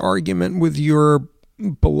fight and argument with your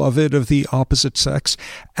beloved of the opposite sex,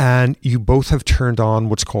 and you both have turned on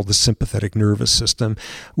what's called the sympathetic nervous system,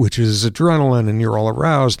 which is adrenaline, and you're all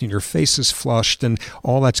aroused and your face is flushed and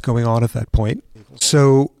all that's going on at that point.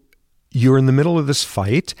 So you're in the middle of this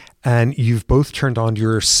fight and you've both turned on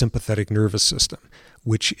your sympathetic nervous system,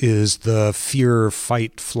 which is the fear,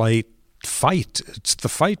 fight, flight. It's the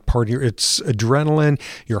fight part. It's adrenaline.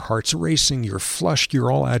 Your heart's racing. You're flushed.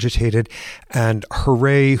 You're all agitated. And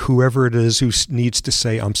hooray, whoever it is who needs to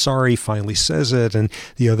say, I'm sorry, finally says it. And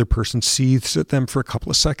the other person seethes at them for a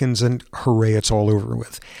couple of seconds and hooray, it's all over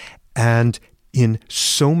with. And in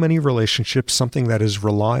so many relationships, something that is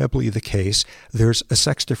reliably the case, there's a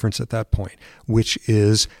sex difference at that point, which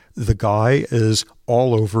is the guy is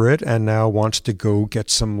all over it and now wants to go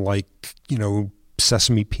get some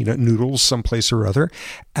sesame peanut noodles someplace or other,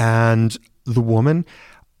 and the woman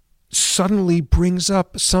suddenly brings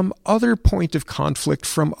up some other point of conflict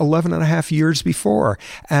from 11 and a half years before.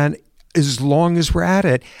 And as long as we're at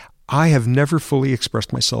it, I have never fully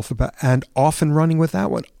expressed myself about, and often running with that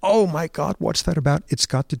one. Oh my God, what's that about? It's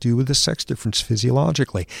got to do with the sex difference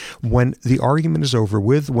physiologically. When the argument is over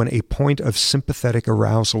with, when a point of sympathetic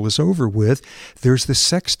arousal is over with, there's the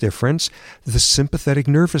sex difference. The sympathetic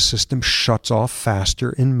nervous system shuts off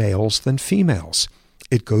faster in males than females.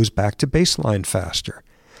 It goes back to baseline faster.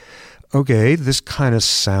 Okay, this kind of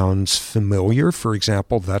sounds familiar. For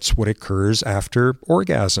example, that's what occurs after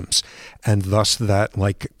orgasms. And thus that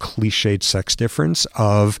cliched sex difference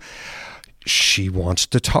of she wants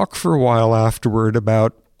to talk for a while afterward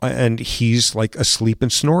about, and he's asleep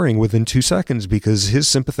and snoring within 2 seconds because his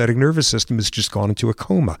sympathetic nervous system has just gone into a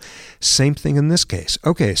coma. Same thing in this case.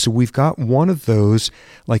 Okay, so we've got one of those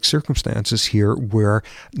circumstances here where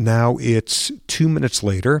now it's 2 minutes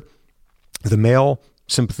later, the male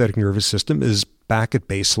sympathetic nervous system is back at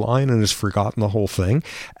baseline and has forgotten the whole thing,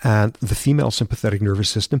 and the female sympathetic nervous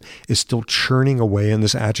system is still churning away in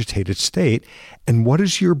this agitated state. And what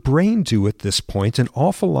does your brain do at this point? An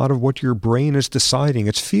awful lot of what your brain is deciding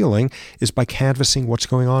it's feeling is by canvassing what's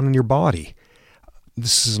going on in your body.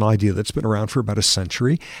 This is an idea that's been around for about a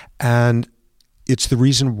century, and it's the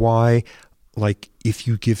reason why, if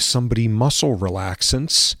you give somebody muscle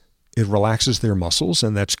relaxants, it relaxes their muscles,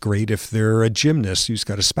 and that's great if they're a gymnast who's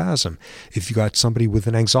got a spasm. If you got somebody with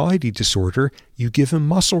an anxiety disorder, you give them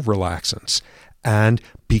muscle relaxants. And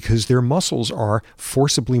because their muscles are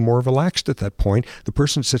forcibly more relaxed at that point, the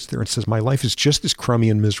person sits there and says, my life is just as crummy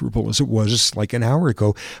and miserable as it was an hour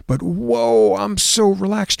ago, but whoa, I'm so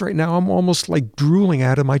relaxed right now. I'm almost drooling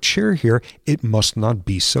out of my chair here. It must not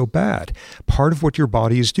be so bad. Part of what your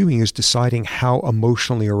body is doing is deciding how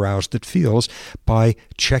emotionally aroused it feels by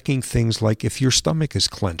checking things like if your stomach is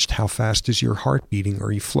clenched, how fast is your heart beating,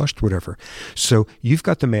 are you flushed, whatever. So you've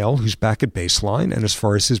got the male who's back at baseline, and as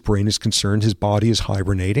far as his brain is concerned, his body is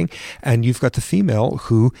hibernating. And you've got the female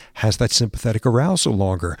who has that sympathetic arousal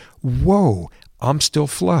longer. Whoa, I'm still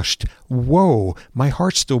flushed. Whoa, my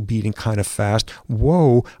heart's still beating kind of fast.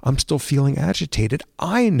 Whoa, I'm still feeling agitated.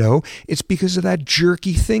 I know it's because of that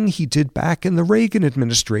jerky thing he did back in the Reagan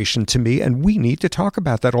administration to me, and we need to talk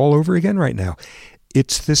about that all over again right now.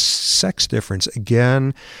 It's this sex difference.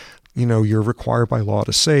 Again, you're required by law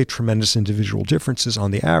to say tremendous individual differences.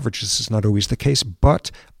 On the average, this is not always the case,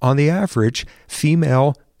 but on the average,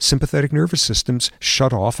 female sympathetic nervous systems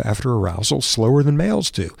shut off after arousal slower than males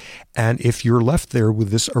do. And if you're left there with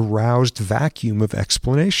this aroused vacuum of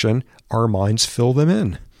explanation, our minds fill them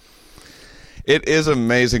in. it is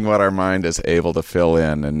amazing what our mind is able to fill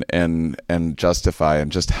in and justify,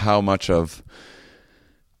 and just how much of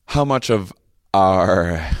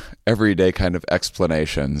our everyday kind of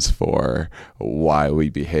explanations for why we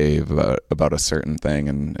behave about a certain thing,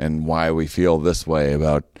 and why we feel this way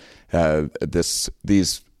about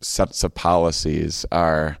these sets of policies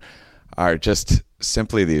are just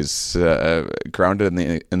simply these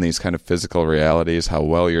grounded in these kind of physical realities. How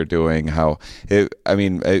well you're doing, how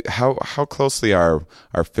closely are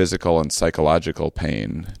our physical and psychological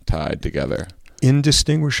pain tied together?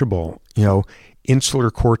 Indistinguishable. Insular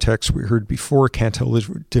cortex, we heard before, can't tell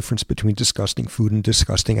the difference between disgusting food and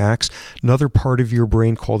disgusting acts. Another part of your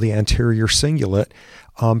brain called the anterior cingulate,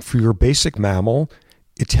 for your basic mammal,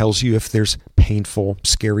 it tells you if there's painful,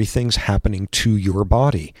 scary things happening to your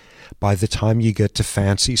body. By the time you get to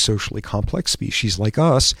fancy, socially complex species like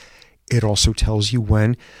us, it also tells you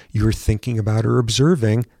when you're thinking about or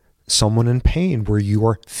observing someone in pain, where you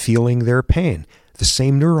are feeling their pain. The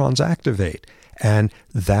same neurons activate. And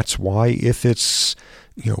that's why if it's,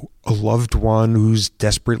 a loved one who's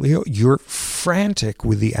desperately ill, you're frantic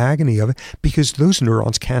with the agony of it, because those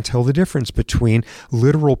neurons can't tell the difference between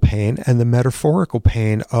literal pain and the metaphorical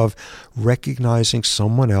pain of recognizing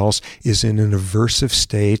someone else is in an aversive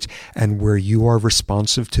state and where you are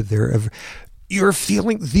responsive to their... You're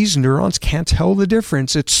feeling, these neurons can't tell the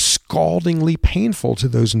difference. It's scaldingly painful to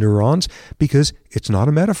those neurons because it's not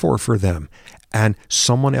a metaphor for them. And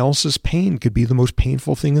someone else's pain could be the most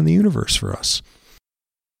painful thing in the universe for us.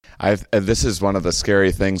 This is one of the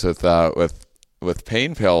scary things with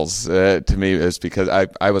pain pills to me, is because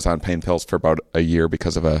I was on pain pills for about a year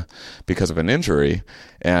because of an injury,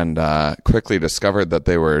 and quickly discovered that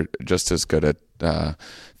they were just as good at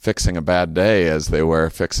fixing a bad day as they were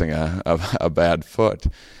fixing a bad foot.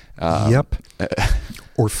 Yep.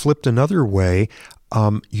 Or flipped another way,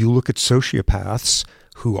 you look at sociopaths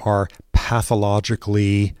who are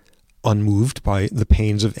pathologically unmoved by the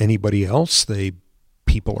pains of anybody else.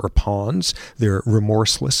 People are pawns, they're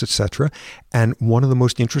remorseless, etc. And one of the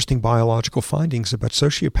most interesting biological findings about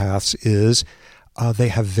sociopaths is they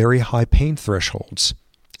have very high pain thresholds.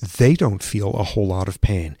 They don't feel a whole lot of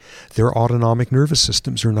pain. Their autonomic nervous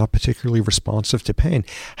systems are not particularly responsive to pain.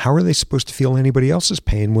 How are they supposed to feel anybody else's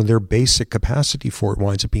pain when their basic capacity for it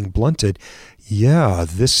winds up being blunted? Yeah,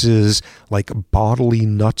 this is like bodily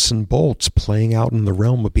nuts and bolts playing out in the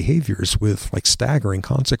realm of behaviors with like staggering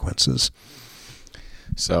consequences.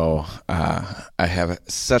 So I have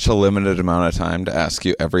such a limited amount of time to ask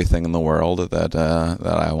you everything in the world that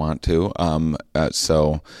I want to.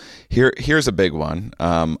 So here's a big one.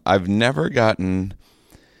 I've never gotten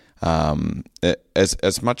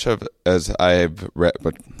as much as I've read,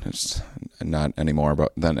 but it's not anymore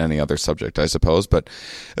than any other subject, I suppose. But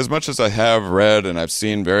as much as I have read and I've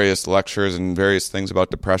seen various lectures and various things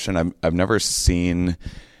about depression, I've never seen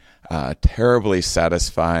terribly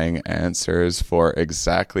satisfying answers for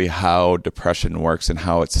exactly how depression works and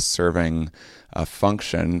how it's serving a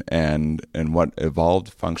function and what evolved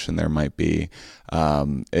function there might be.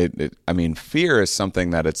 Fear is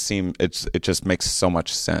something that it just makes so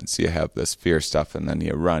much sense. You have this fear stuff, and then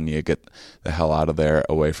you run, you get the hell out of there,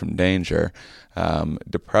 away from danger.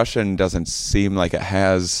 Depression doesn't seem like it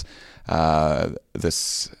has the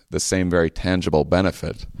same very tangible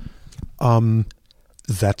benefit.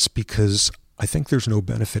 That's because I think there's no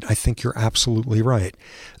benefit. I think you're absolutely right.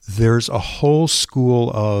 There's a whole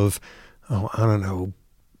school of,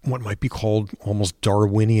 what might be called almost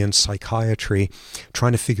Darwinian psychiatry,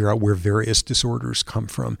 trying to figure out where various disorders come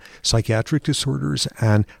from. Psychiatric disorders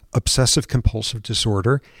and obsessive compulsive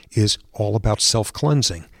disorder is all about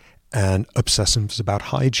self-cleansing, and obsessive is about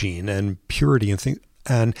hygiene and purity and things.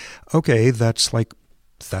 And okay, that's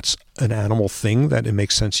an animal thing that it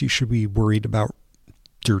makes sense you should be worried about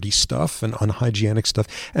dirty stuff and unhygienic stuff,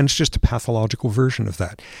 and it's just a pathological version of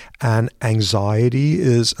that. And anxiety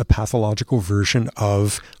is a pathological version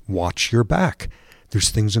of watch your back.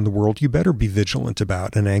 There's things in the world you better be vigilant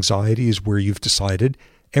about, and anxiety is where you've decided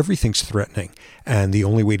everything's threatening, and the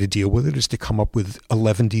only way to deal with it is to come up with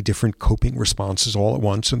 11 different coping responses all at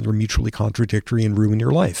once, and they're mutually contradictory and ruin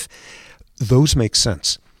your life. Those make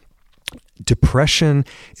sense. Depression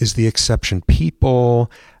is the exception.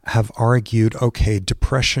 People have argued, okay,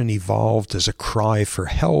 depression evolved as a cry for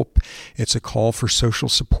help. It's a call for social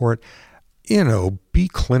support. Be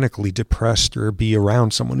clinically depressed or be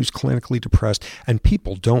around someone who's clinically depressed, and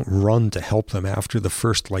people don't run to help them after the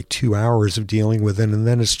first 2 hours of dealing with it, and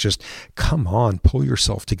then it's just, come on, pull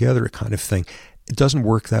yourself together kind of thing. It doesn't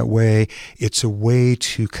work that way. It's a way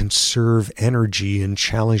to conserve energy in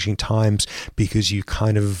challenging times because you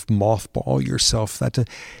kind of mothball yourself.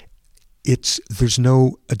 there's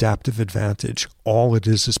no adaptive advantage. All it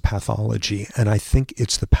is pathology. And I think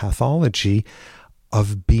it's the pathology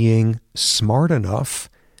of being smart enough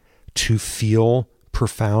to feel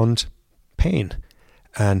profound pain,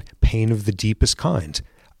 and pain of the deepest kind.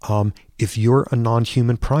 If you're a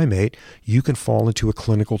non-human primate, you can fall into a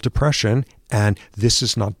clinical depression, and this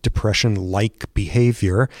is not depression-like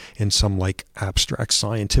behavior in some like abstract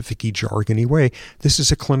scientific-y jargony way. This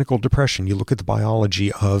is a clinical depression. You look at the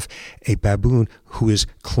biology of a baboon who is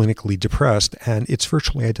clinically depressed, and it's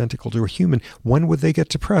virtually identical to a human. When would they get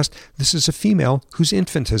depressed? This is a female whose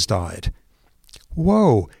infant has died.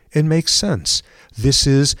 Whoa, it makes sense. This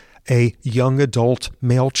is a young adult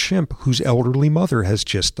male chimp whose elderly mother has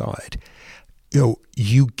just died.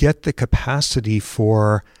 You get the capacity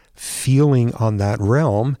for feeling on that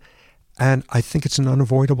realm, and I think it's an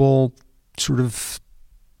unavoidable sort of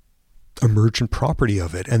emergent property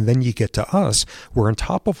of it. And then you get to us, where on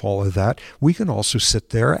top of all of that, we can also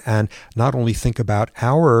sit there and not only think about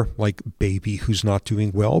our like baby who's not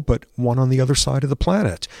doing well, but one on the other side of the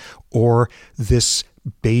planet, or this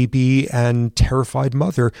baby and terrified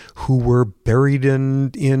mother who were buried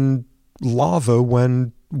in lava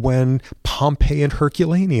when Pompeii and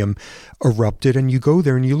Herculaneum erupted, and you go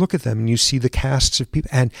there and you look at them and you see the casts of people,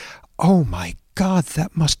 and oh my God,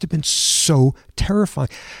 that must have been so terrifying.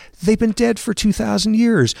 They've been dead for 2,000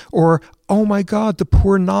 years. Or, oh my God, the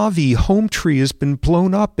poor Na'vi home tree has been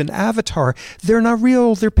blown up in Avatar. They're not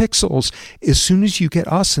real, they're pixels. As soon as you get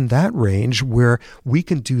us in that range where we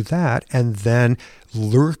can do that, and then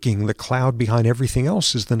lurking the cloud behind everything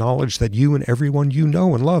else is the knowledge that you and everyone you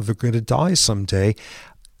know and love are going to die someday.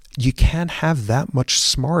 You can't have that much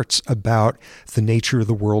smarts about the nature of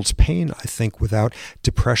the world's pain, I think, without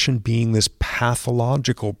depression being this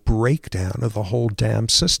pathological breakdown of the whole damn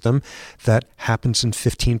system that happens in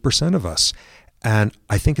 15% of us. And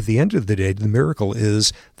I think at the end of the day, the miracle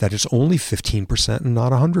is that it's only 15% and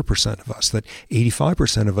not 100% of us, that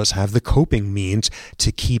 85% of us have the coping means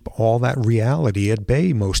to keep all that reality at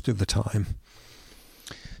bay most of the time.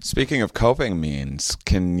 Speaking of coping means,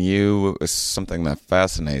 something that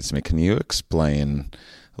fascinates me, can you explain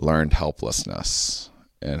learned helplessness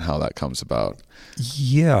and how that comes about?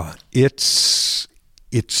 Yeah, it's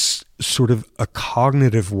sort of a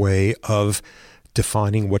cognitive way of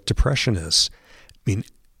defining what depression is. I mean,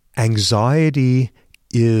 anxiety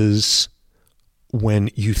is when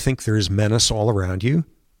you think there's menace all around you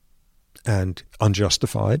and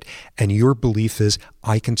unjustified, and your belief is,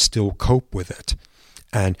 I can still cope with it.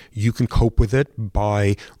 And you can cope with it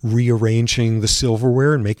by rearranging the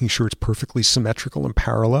silverware and making sure it's perfectly symmetrical and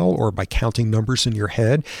parallel, or by counting numbers in your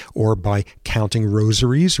head, or by counting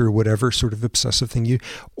rosaries, or whatever sort of obsessive thing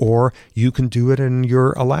or you can do it in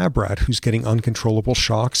your a lab rat who's getting uncontrollable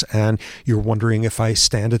shocks, and you're wondering, if I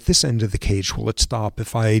stand at this end of the cage, will it stop?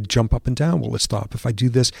 If I jump up and down, will it stop? If I do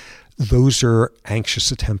this, those are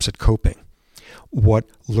anxious attempts at coping. What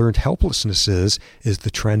learned helplessness is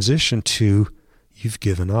the transition to, you've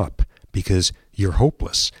given up because you're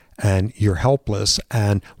hopeless and you're helpless,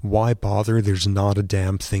 and why bother? There's not a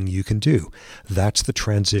damn thing you can do. That's the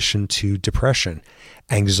transition to depression.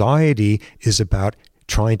 Anxiety is about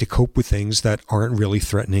trying to cope with things that aren't really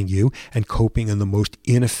threatening you, and coping in the most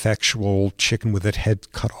ineffectual chicken with its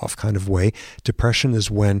head cut off kind of way. Depression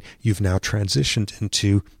is when you've now transitioned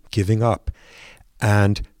into giving up.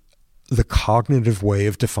 And the cognitive way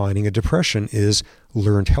of defining a depression is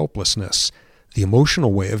learned helplessness. The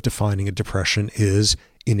emotional way of defining a depression is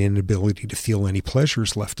an inability to feel any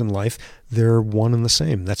pleasures left in life. They're one and the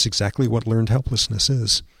same. That's exactly what learned helplessness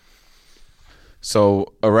is.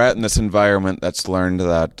 So a rat in this environment that's learned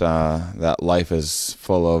that life is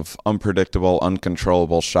full of unpredictable,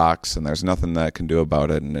 uncontrollable shocks, and there's nothing that it can do about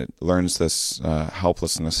it, and it learns this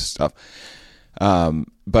helplessness stuff.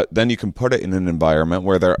 But then you can put it in an environment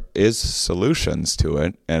where there is solutions to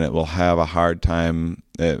it, and it will have a hard time.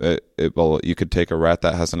 You could take a rat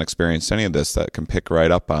that hasn't experienced any of this, that can pick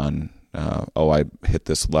right up on, I hit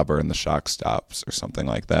this lever and the shock stops, or something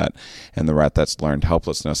like that. And the rat that's learned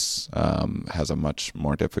helplessness has a much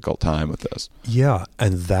more difficult time with this. Yeah,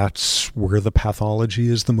 and that's where the pathology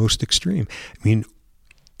is the most extreme. I mean,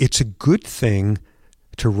 it's a good thing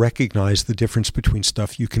to recognize the difference between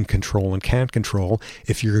stuff you can control and can't control.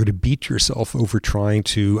 If you're going to beat yourself over trying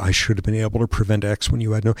to, I should have been able to prevent X when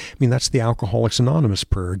you had no, I mean, that's the Alcoholics Anonymous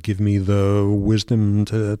prayer. Give me the wisdom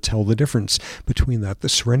to tell the difference between that, the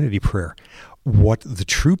Serenity prayer. What the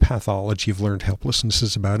true pathology of learned helplessness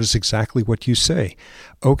is about is exactly what you say.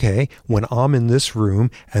 Okay, when I'm in this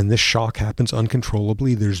room and this shock happens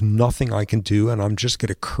uncontrollably, there's nothing I can do, and I'm just going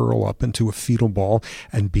to curl up into a fetal ball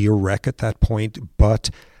and be a wreck at that point.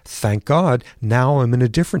 But thank God, now I'm in a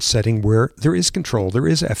different setting where there is control, there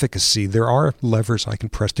is efficacy, there are levers I can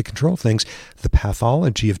press to control things. The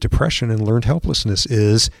pathology of depression and learned helplessness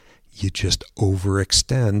is you just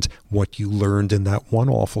overextend what you learned in that one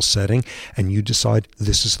awful setting, and you decide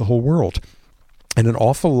this is the whole world. And an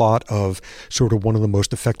awful lot of sort of one of the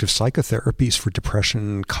most effective psychotherapies for depression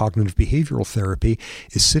and cognitive behavioral therapy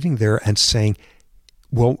is sitting there and saying,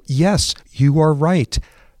 well, yes, you are right.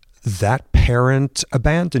 That parent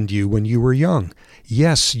abandoned you when you were young.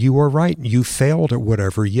 Yes, you are right. You failed at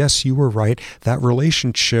whatever. Yes, you were right. That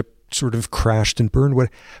relationship sort of crashed and burned.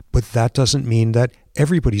 But that doesn't mean that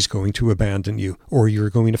everybody's going to abandon you, or you're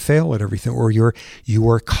going to fail at everything, or you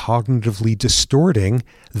are cognitively distorting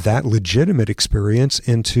that legitimate experience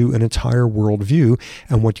into an entire worldview.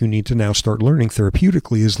 And what you need to now start learning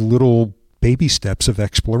therapeutically is little baby steps of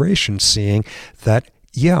exploration, seeing that,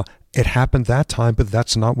 yeah, it happened that time, but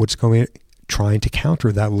that's not what's trying to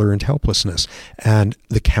counter that learned helplessness. And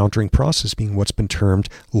the countering process being what's been termed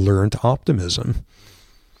learned optimism.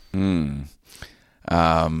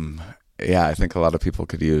 Yeah, I think a lot of people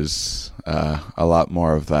could use a lot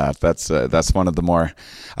more of that. That's one of the more.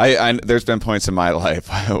 There's been points in my life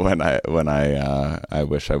when I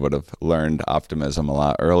wish I would have learned optimism a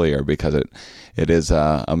lot earlier, because it is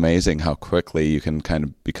amazing how quickly you can kind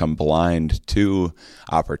of become blind to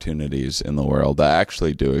opportunities in the world that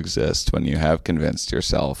actually do exist when you have convinced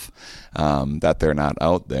yourself that they're not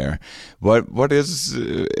out there. What is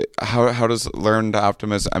how does learned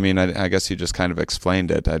optimism? I mean, I guess you just kind of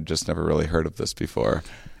explained it. I'd just never really heard of this before.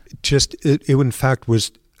 It in fact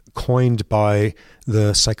was coined by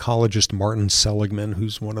the psychologist Martin Seligman,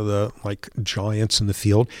 who's one of the giants in the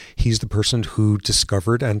field. He's the person who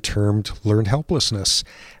discovered and termed learned helplessness.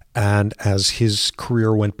 And as his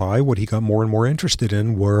career went by, what he got more and more interested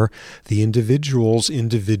in were the individual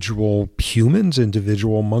humans,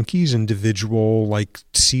 individual monkeys, individual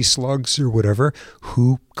sea slugs or whatever,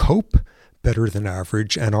 who cope better than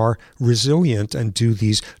average and are resilient and do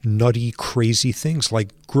these nutty, crazy things like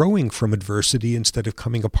growing from adversity instead of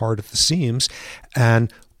coming apart at the seams.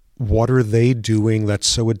 And what are they doing that's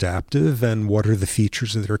so adaptive, and what are the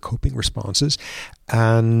features of their coping responses,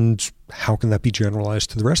 and how can that be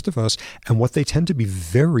generalized to the rest of us? And what they tend to be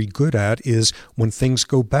very good at is when things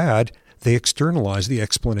go bad, they externalize the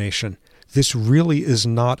explanation. This really is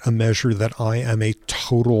not a measure that I am a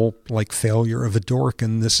total failure of a dork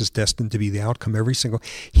and this is destined to be the outcome every single.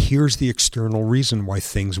 Here's the external reason why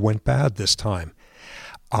things went bad this time.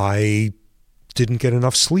 I didn't get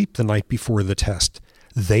enough sleep the night before the test.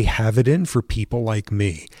 They have it in for people like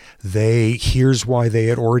me. Here's why they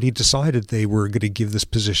had already decided they were going to give this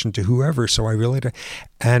position to whoever. So I really,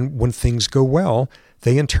 and when things go well,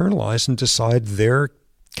 they internalize and decide they're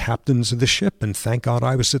captains of the ship, and thank God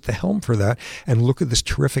I was at the helm for that, and look at this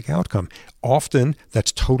terrific outcome. Often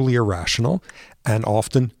that's totally irrational, and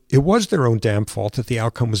often it was their own damn fault that the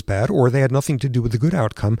outcome was bad, or they had nothing to do with the good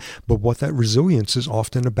outcome. But what that resilience is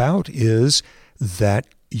often about is that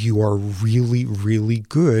you are really, really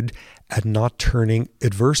good at not turning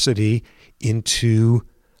adversity into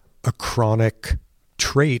a chronic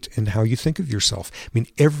trait in how you think of yourself. I mean,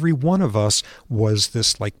 every one of us was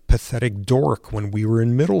this pathetic dork when we were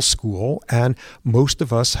in middle school, and most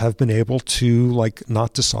of us have been able to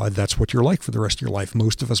not decide that's what you're like for the rest of your life.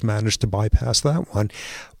 Most of us managed to bypass that one.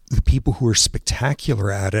 The people who are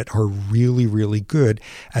spectacular at it are really, really good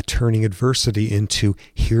at turning adversity into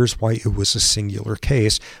here's why it was a singular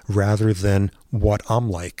case rather than what I'm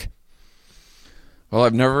like. Well,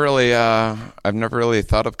 I've never really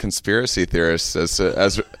thought of conspiracy theorists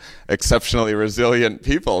as exceptionally resilient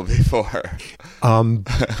people before.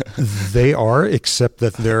 They are, except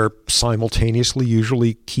that they're simultaneously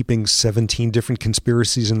usually keeping 17 different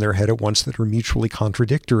conspiracies in their head at once that are mutually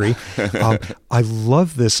contradictory. I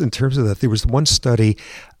love this in terms of that. There was one study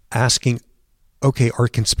asking, okay, are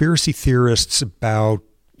conspiracy theorists about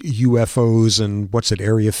UFOs and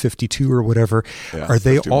Area 52 or whatever, are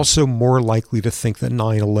they 51. Also more likely to think that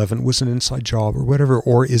 9/11 was an inside job or whatever,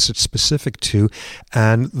 or is it specific to?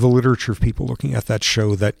 And the literature of people looking at that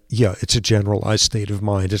show that, yeah, it's a generalized state of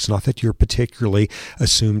mind. It's not that you're particularly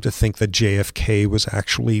assumed to think that JFK was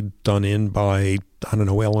actually done in by, I don't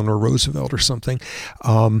know, Eleanor Roosevelt or something.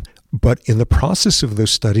 But in the process of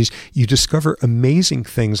those studies, you discover amazing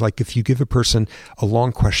things. Like if you give a person a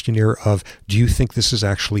long questionnaire of, do you think this is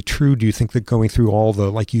actually true? Do you think that going through all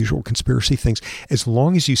the usual conspiracy things, as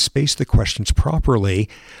long as you space the questions properly,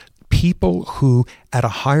 people who at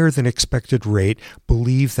a higher than expected rate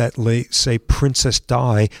believe that, say, Princess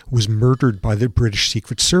Di was murdered by the British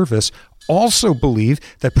Secret Service also believe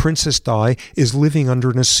that Princess Di is living under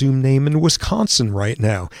an assumed name in Wisconsin right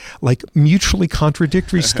now. Like, mutually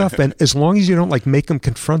contradictory stuff. And as long as you don't like make them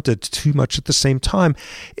confront it too much at the same time,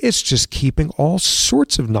 it's just keeping all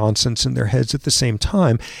sorts of nonsense in their heads at the same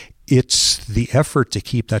time. It's the effort to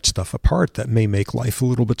keep that stuff apart that may make life a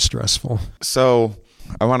little bit stressful. So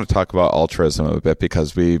I want to talk about altruism a bit,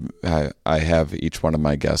 because I have each one of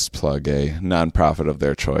my guests plug a nonprofit of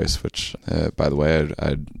their choice, which, by the way,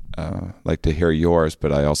 I'd like to hear yours,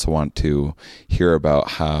 but I also want to hear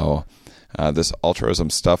about how this altruism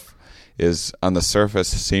stuff is on the surface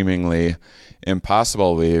seemingly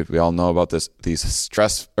impossible. We all know about these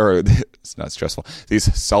selfish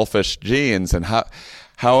genes, and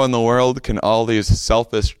how in the world can all these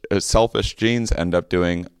selfish genes end up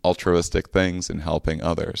doing altruistic things and helping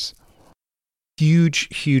others?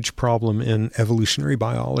 Huge problem in evolutionary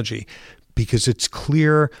biology, because it's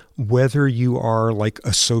clear whether you are like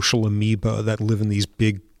a social amoeba that live in these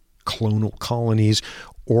big clonal colonies,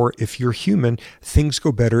 or if you're human, things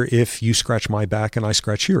go better if you scratch my back and I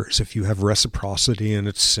scratch yours, if you have reciprocity and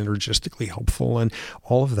it's synergistically helpful and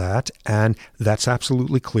all of that. And that's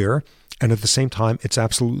absolutely clear. And at the same time, it's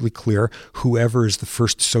absolutely clear whoever is the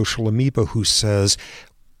first social amoeba who says,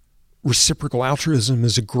 reciprocal altruism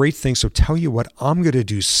is a great thing, so tell you what, I'm going to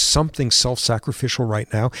do something self-sacrificial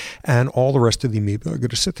right now, and all the rest of the amoeba are going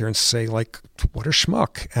to sit there and say, like, what a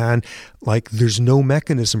schmuck, and like there's no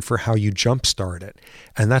mechanism for how you jumpstart it.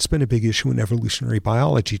 And that's been a big issue in evolutionary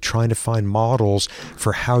biology, trying to find models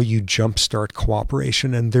for how you jumpstart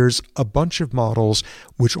cooperation. And there's a bunch of models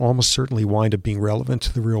which almost certainly wind up being relevant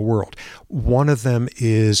to the real world. One of them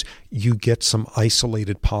is you get some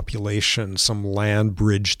isolated population, some land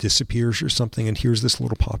bridge disappears or something, and here's this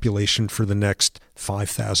little population for the next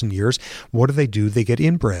 5,000 years. What do? They get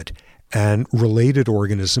inbred. And related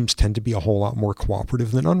organisms tend to be a whole lot more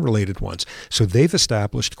cooperative than unrelated ones. So they've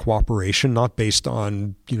established cooperation, not based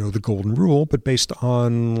on, the golden rule, but based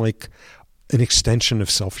on like an extension of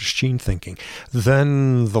selfish gene thinking.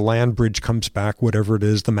 Then the land bridge comes back, whatever it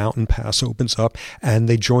is, the mountain pass opens up, and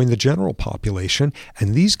they join the general population.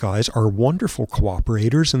 And these guys are wonderful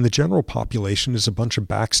cooperators, and the general population is a bunch of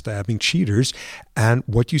backstabbing cheaters. And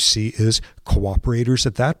what you see is cooperators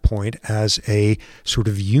at that point as a sort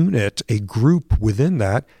of unit, a group within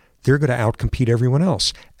that. They're going to outcompete everyone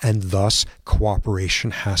else. And thus,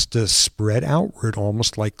 cooperation has to spread outward,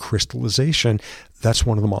 almost like crystallization. That's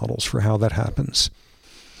one of the models for how that happens.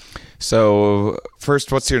 So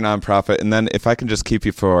first, what's your nonprofit? And then if I can just keep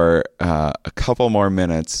you for a couple more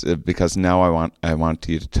minutes, because now I want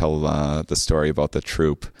you to tell the story about the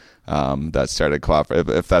troop that started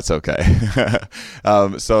cooperating, if that's okay.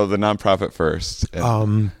 So the nonprofit first.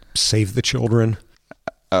 Save the Children.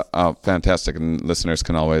 Fantastic. And listeners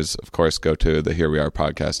can always, of course, go to the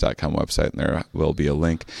HereWeArePodcast.com website, and there will be a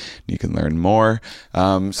link. You can learn more. So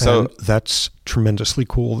and that's tremendously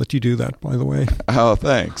cool that you do that, by the way. Oh,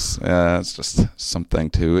 thanks. It's just something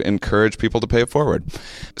to encourage people to pay it forward.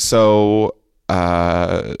 So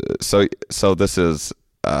this is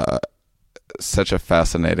such a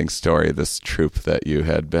fascinating story, this troop that you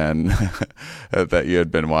had been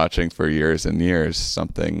watching for years and years.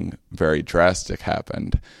 Something very drastic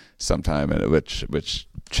happened sometime, which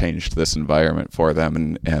changed this environment for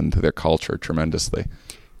them and their culture tremendously.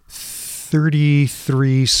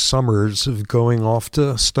 33 summers of going off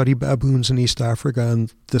to study baboons in East Africa,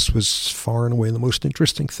 and this was far and away the most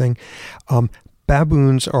interesting thing.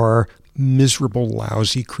 Baboons are miserable,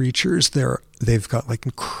 lousy creatures. They've got like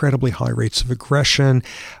incredibly high rates of aggression.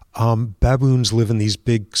 Baboons live in these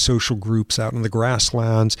big social groups out in the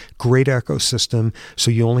grasslands, great ecosystem.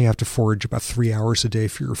 So you only have to forage about 3 hours a day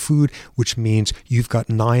for your food, which means you've got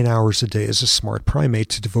 9 hours a day as a smart primate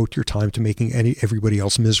to devote your time to making everybody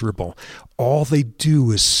else miserable. All they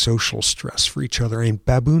do is social stress for each other. And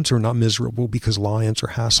baboons are not miserable because lions are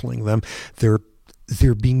hassling them. They're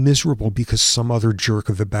being miserable because some other jerk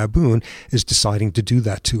of a baboon is deciding to do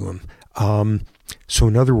that to them. So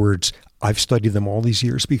in other words, I've studied them all these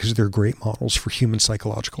years because they're great models for human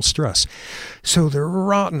psychological stress. So they're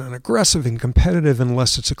rotten and aggressive and competitive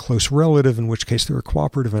unless it's a close relative, in which case they're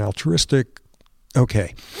cooperative and altruistic.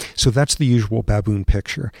 Okay, so that's the usual baboon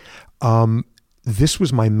picture. This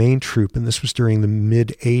was my main troop, and this was during the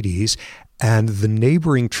mid-'80s. And the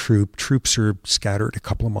neighboring troops are scattered a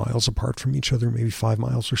couple of miles apart from each other, maybe 5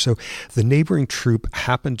 miles or so. The neighboring troop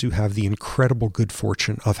happened to have the incredible good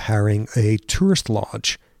fortune of having a tourist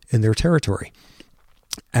lodge in their territory.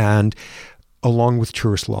 And along with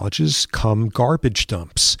tourist lodges come garbage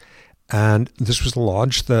dumps. And this was a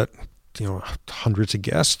lodge that, hundreds of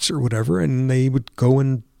guests or whatever, and they would go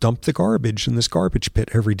and dump the garbage in this garbage pit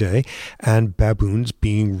every day. And baboons,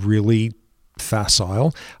 being really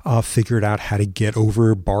facile, figured out how to get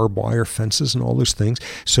over barbed wire fences and all those things.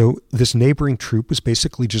 So this neighboring troop was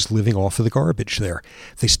basically just living off of the garbage there.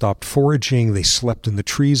 They stopped foraging. They slept in the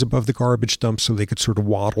trees above the garbage dump so they could sort of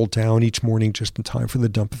waddle down each morning just in time for the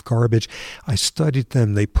dump of garbage. I studied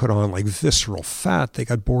them. They put on like visceral fat. They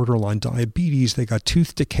got borderline diabetes. They got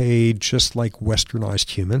tooth decay, just like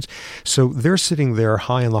westernized humans. So they're sitting there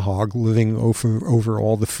high in the hog, living over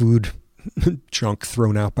all the food junk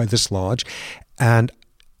thrown out by this lodge. And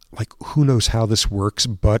like, who knows how this works,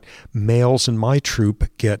 but males in my troop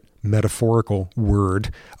get metaphorical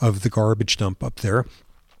word of the garbage dump up there.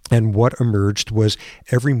 And what emerged was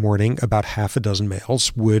every morning about half a dozen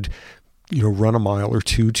males would, run a mile or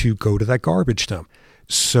two to go to that garbage dump.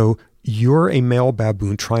 So you're a male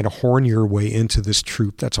baboon trying to horn your way into this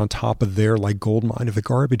troop that's on top of their like gold mine of a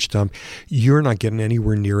garbage dump. You're not getting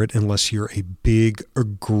anywhere near it unless you're a big,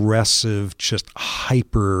 aggressive, just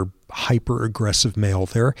hyper aggressive male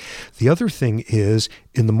there. The other thing is,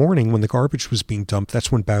 in the morning when the garbage was being dumped,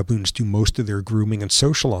 that's when baboons do most of their grooming and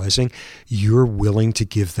socializing. You're willing to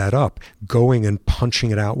give that up. Going and punching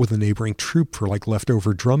it out with a neighboring troop for like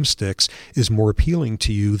leftover drumsticks is more appealing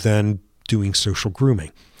to you than doing social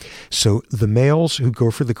grooming. So the males who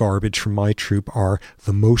go for the garbage from my troop are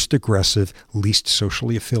the most aggressive, least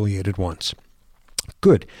socially affiliated ones.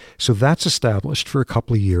 Good. So that's established for a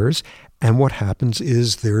couple of years. And what happens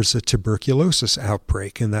is there's a tuberculosis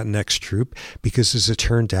outbreak in that next troop because, as it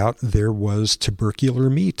turned out, there was tubercular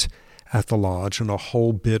meat at the lodge and a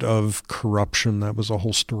whole bit of corruption. That was a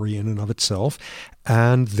whole story in and of itself.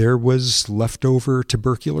 And there was leftover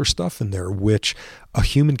tubercular stuff in there, which a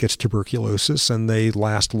human gets tuberculosis and they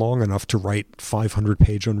last long enough to write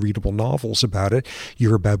 500-page unreadable novels about it.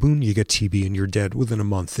 You're a baboon, you get TB and you're dead within a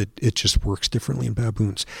month. It just works differently in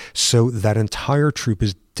baboons. So that entire troop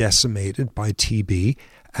is decimated by TB,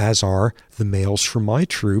 as are the males from my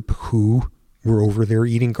troop who were over there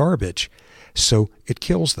eating garbage. So it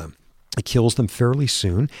kills them. It kills them fairly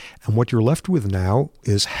soon, and what you're left with now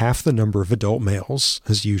is half the number of adult males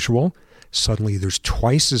as usual. Suddenly there's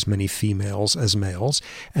twice as many females as males,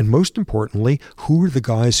 and most importantly, who are the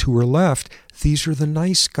guys who are left? These are the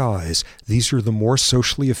nice guys. These are the more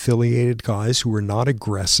socially affiliated guys who are not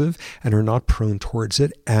aggressive and are not prone towards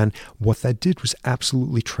it, and what that did was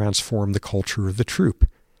absolutely transform the culture of the troop.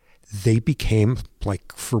 They became,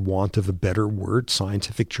 like, for want of a better word,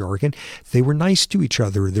 scientific jargon, they were nice to each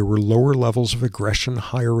other. There were lower levels of aggression,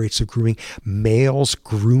 higher rates of grooming. Males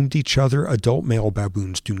groomed each other. Adult male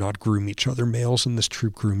baboons do not groom each other. Males in this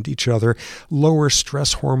troop groomed each other. Lower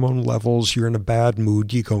stress hormone levels. You're in a bad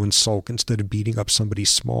mood. You go and sulk instead of beating up somebody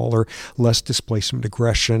smaller. Less displacement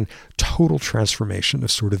aggression. Total transformation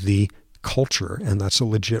of sort of the culture, and that's a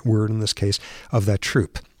legit word in this case, of that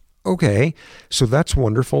troop. Okay, so that's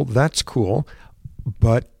wonderful, that's cool,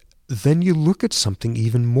 but then you look at something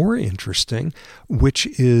even more interesting, which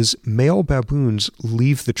is male baboons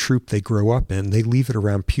leave the troop they grow up in, they leave it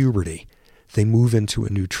around puberty. They move into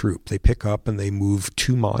a new troop. They pick up and they move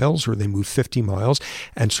 2 miles or they move 50 miles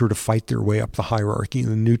and sort of fight their way up the hierarchy in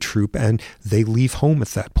the new troop, and they leave home at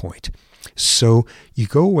that point. So you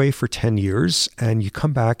go away for 10 years and you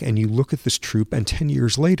come back and you look at this troop, and 10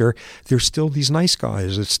 years later, there's still these nice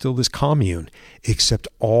guys. It's still this commune, except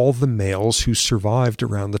all the males who survived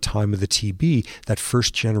around the time of the TB, that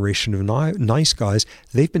first generation of nice guys,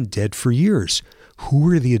 they've been dead for years.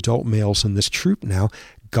 Who are the adult males in this troop now?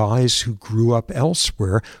 Guys who grew up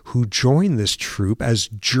elsewhere, who joined this troop as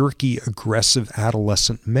jerky, aggressive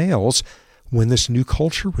adolescent males when this new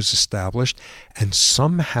culture was established, and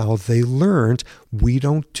somehow they learned we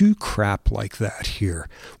don't do crap like that here.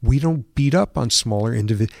 We don't beat up on smaller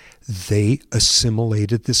individuals. They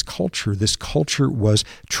assimilated this culture. This culture was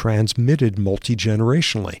transmitted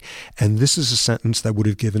multi-generationally. And this is a sentence that would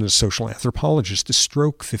have given a social anthropologist a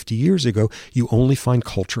stroke 50 years ago. You only find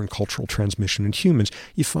culture and cultural transmission in humans.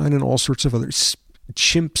 You find in all sorts of other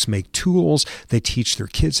chimps make tools. They teach their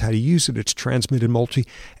kids how to use it. It's transmitted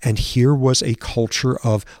and here was a culture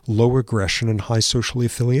of low aggression and high social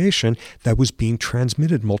affiliation that was being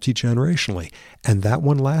transmitted multi-generationally. And that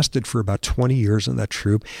one lasted for about 20 years in that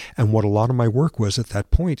troop. And what a lot of my work was at that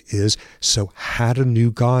point is, so how do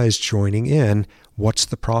new guys joining in, what's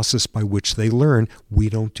the process by which they learn? We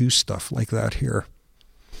don't do stuff like that here.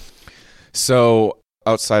 So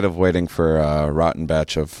outside of waiting for a rotten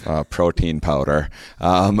batch of protein powder,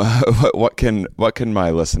 what can my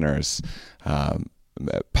listeners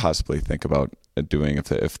possibly think about doing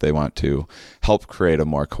if they want to help create a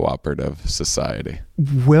more cooperative society?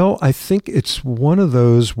 Well, I think it's one of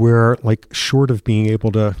those where, like, short of being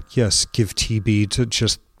able to, yes, give TB to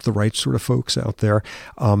just the right sort of folks out there,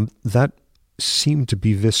 that seemed to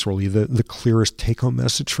be viscerally the clearest take-home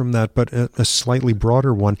message from that, but a slightly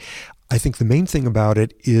broader one. I think the main thing about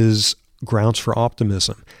it is grounds for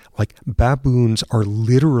optimism. Like, baboons are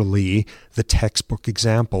literally the textbook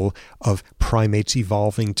example of primates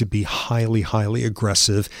evolving to be highly, highly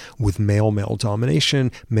aggressive with male-male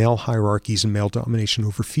domination, male hierarchies, and male domination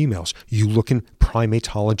over females. You look in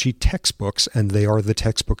primatology textbooks, and they are the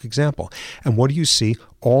textbook example. And what do you see?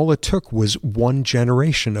 All it took was one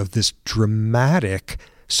generation of this dramatic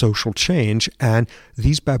social change, and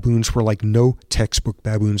these baboons were like no textbook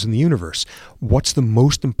baboons in the universe. What's the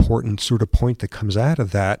most important sort of point that comes out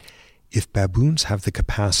of that? If baboons have the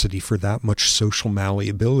capacity for that much social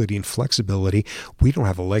malleability and flexibility, we don't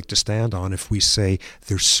have a leg to stand on if we say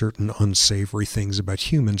there's certain unsavory things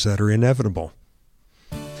about humans that are inevitable.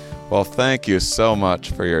 Well, thank you so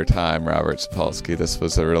much for your time, Robert Sapolsky. This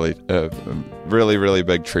was a really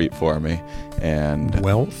big treat for me. And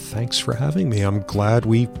well, thanks for having me. I'm glad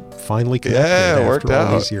we finally connected after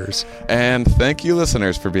all these years. And thank you,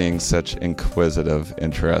 listeners, for being such inquisitive,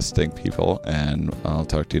 interesting people. And I'll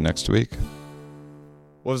talk to you next week.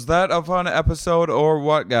 Was that a fun episode or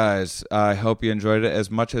what, guys? I hope you enjoyed it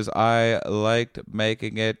as much as I liked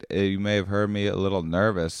making it. You may have heard me a little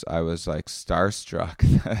nervous. I was like starstruck.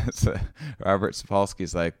 Robert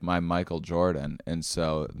Sapolsky's like my Michael Jordan, and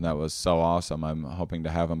so that was so awesome. I'm hoping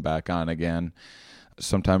to have him back on again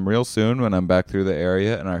sometime real soon when I'm back through the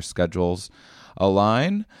area and our schedules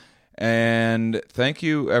align. And thank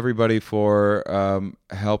you, everybody, for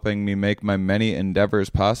helping me make my many endeavors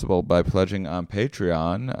possible by pledging on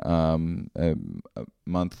Patreon.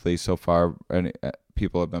 Monthly so far,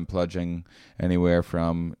 people have been pledging anywhere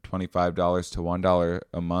from $25 to $1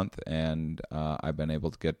 a month, and I've been able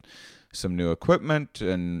to get some new equipment,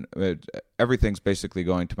 and everything's basically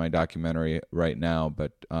going to my documentary right now.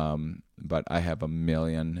 But I have a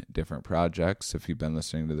million different projects, if you've been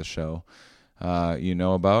listening to the show, you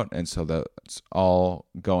know about, and so that's all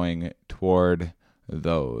going toward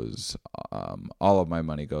those. All of my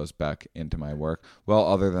money goes back into my work. Well,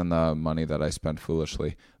 other than the money that I spent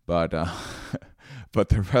foolishly, but but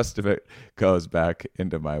the rest of it goes back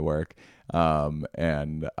into my work.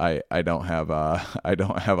 And I don't have a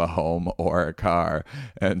home or a car,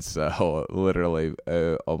 and so literally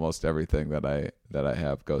almost everything that I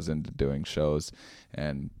have goes into doing shows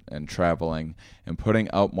and traveling and putting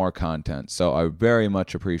out more content. So I very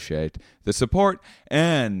much appreciate the support,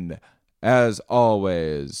 and as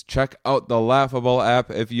always, check out the Laughable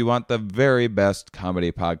app if you want the very best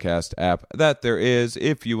comedy podcast app that there is.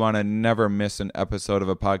 If you want to never miss an episode of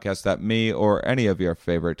a podcast that me or any of your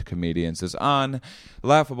favorite comedians is on,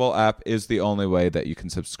 Laughable app is the only way that you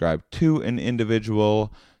can subscribe to an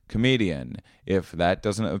individual comedian. If that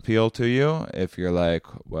doesn't appeal to you, if you're like,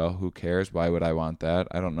 well, who cares? Why would I want that?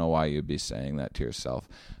 I don't know why you'd be saying that to yourself.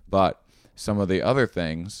 But some of the other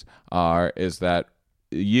things is that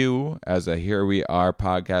you, as a Here We Are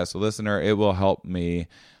podcast listener, it will help me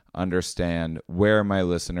understand where my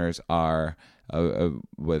listeners are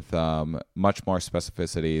with much more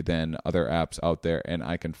specificity than other apps out there, and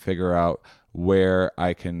I can figure out where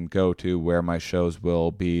I can go to, where my shows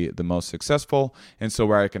will be the most successful, and so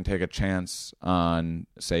where I can take a chance on,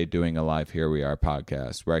 say, doing a live Here We Are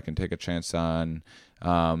podcast, where I can take a chance on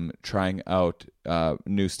trying out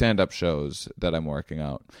new stand-up shows that I'm working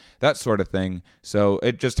out, that sort of thing. So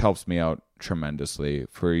it just helps me out tremendously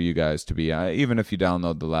for you guys to be, even if you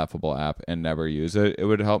download the Laughable app and never use it, it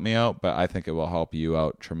would help me out, but I think it will help you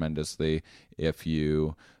out tremendously if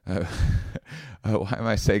you why am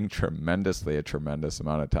I saying tremendously a tremendous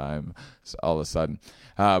amount of time all of a sudden,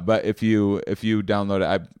 but if you download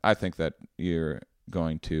it, I think that you're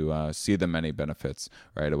going to see the many benefits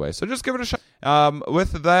right away. So just give it a shot.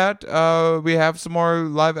 With that, we have some more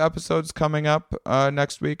live episodes coming up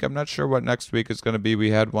next week. I'm not sure what next week is going to be. We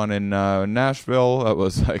had one in Nashville. It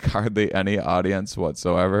was like hardly any audience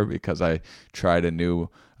whatsoever because I tried a new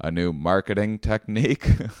marketing technique,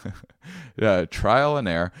 trial and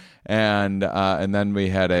error, and then we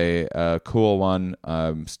had a cool one.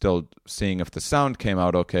 Still seeing if the sound came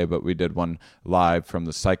out okay, but we did one live from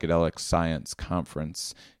the Psychedelic Science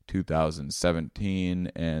Conference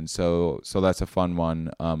 2017, and so that's a fun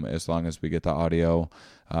one. As long as we get the audio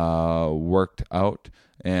worked out,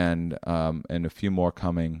 and a few more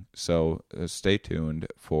coming. So stay tuned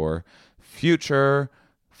for future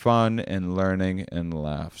fun and learning and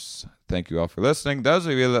laughs. Thank you all for listening. Those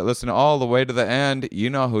of you that listen all the way to the end, you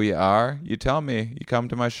know who you are. You tell me. You come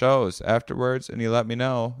to my shows afterwards and you let me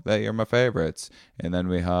know that you're my favorites. And then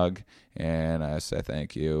we hug and I say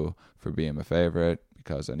thank you for being my favorite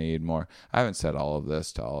because I need more. I haven't said all of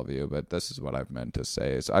this to all of you, but this is what I've meant to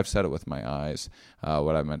say. I've said it with my eyes.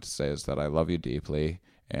 What I meant to say is that I love you deeply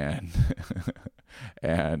and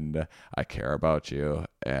and I care about you,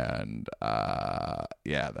 and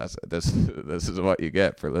this is what you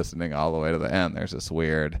get for listening all the way to the end. There's this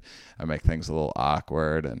weird, I make things a little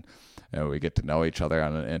awkward, and we get to know each other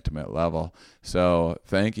on an intimate level. So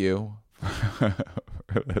thank you for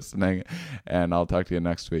listening, and I'll talk to you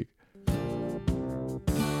next week.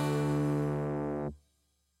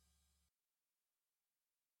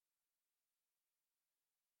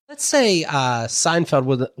 Let's say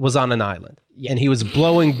Seinfeld was on an island and he was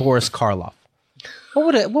blowing Boris Karloff.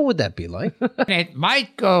 What would that be like? It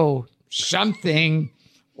might go something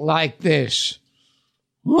like this.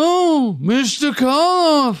 Oh, Mr.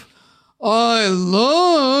 Karloff, I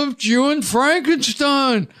loved you in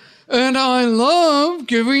Frankenstein, and I love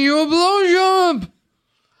giving you a blowjob.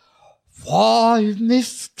 Why,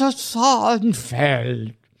 Mr.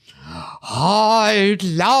 Seinfeld, I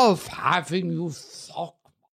love having you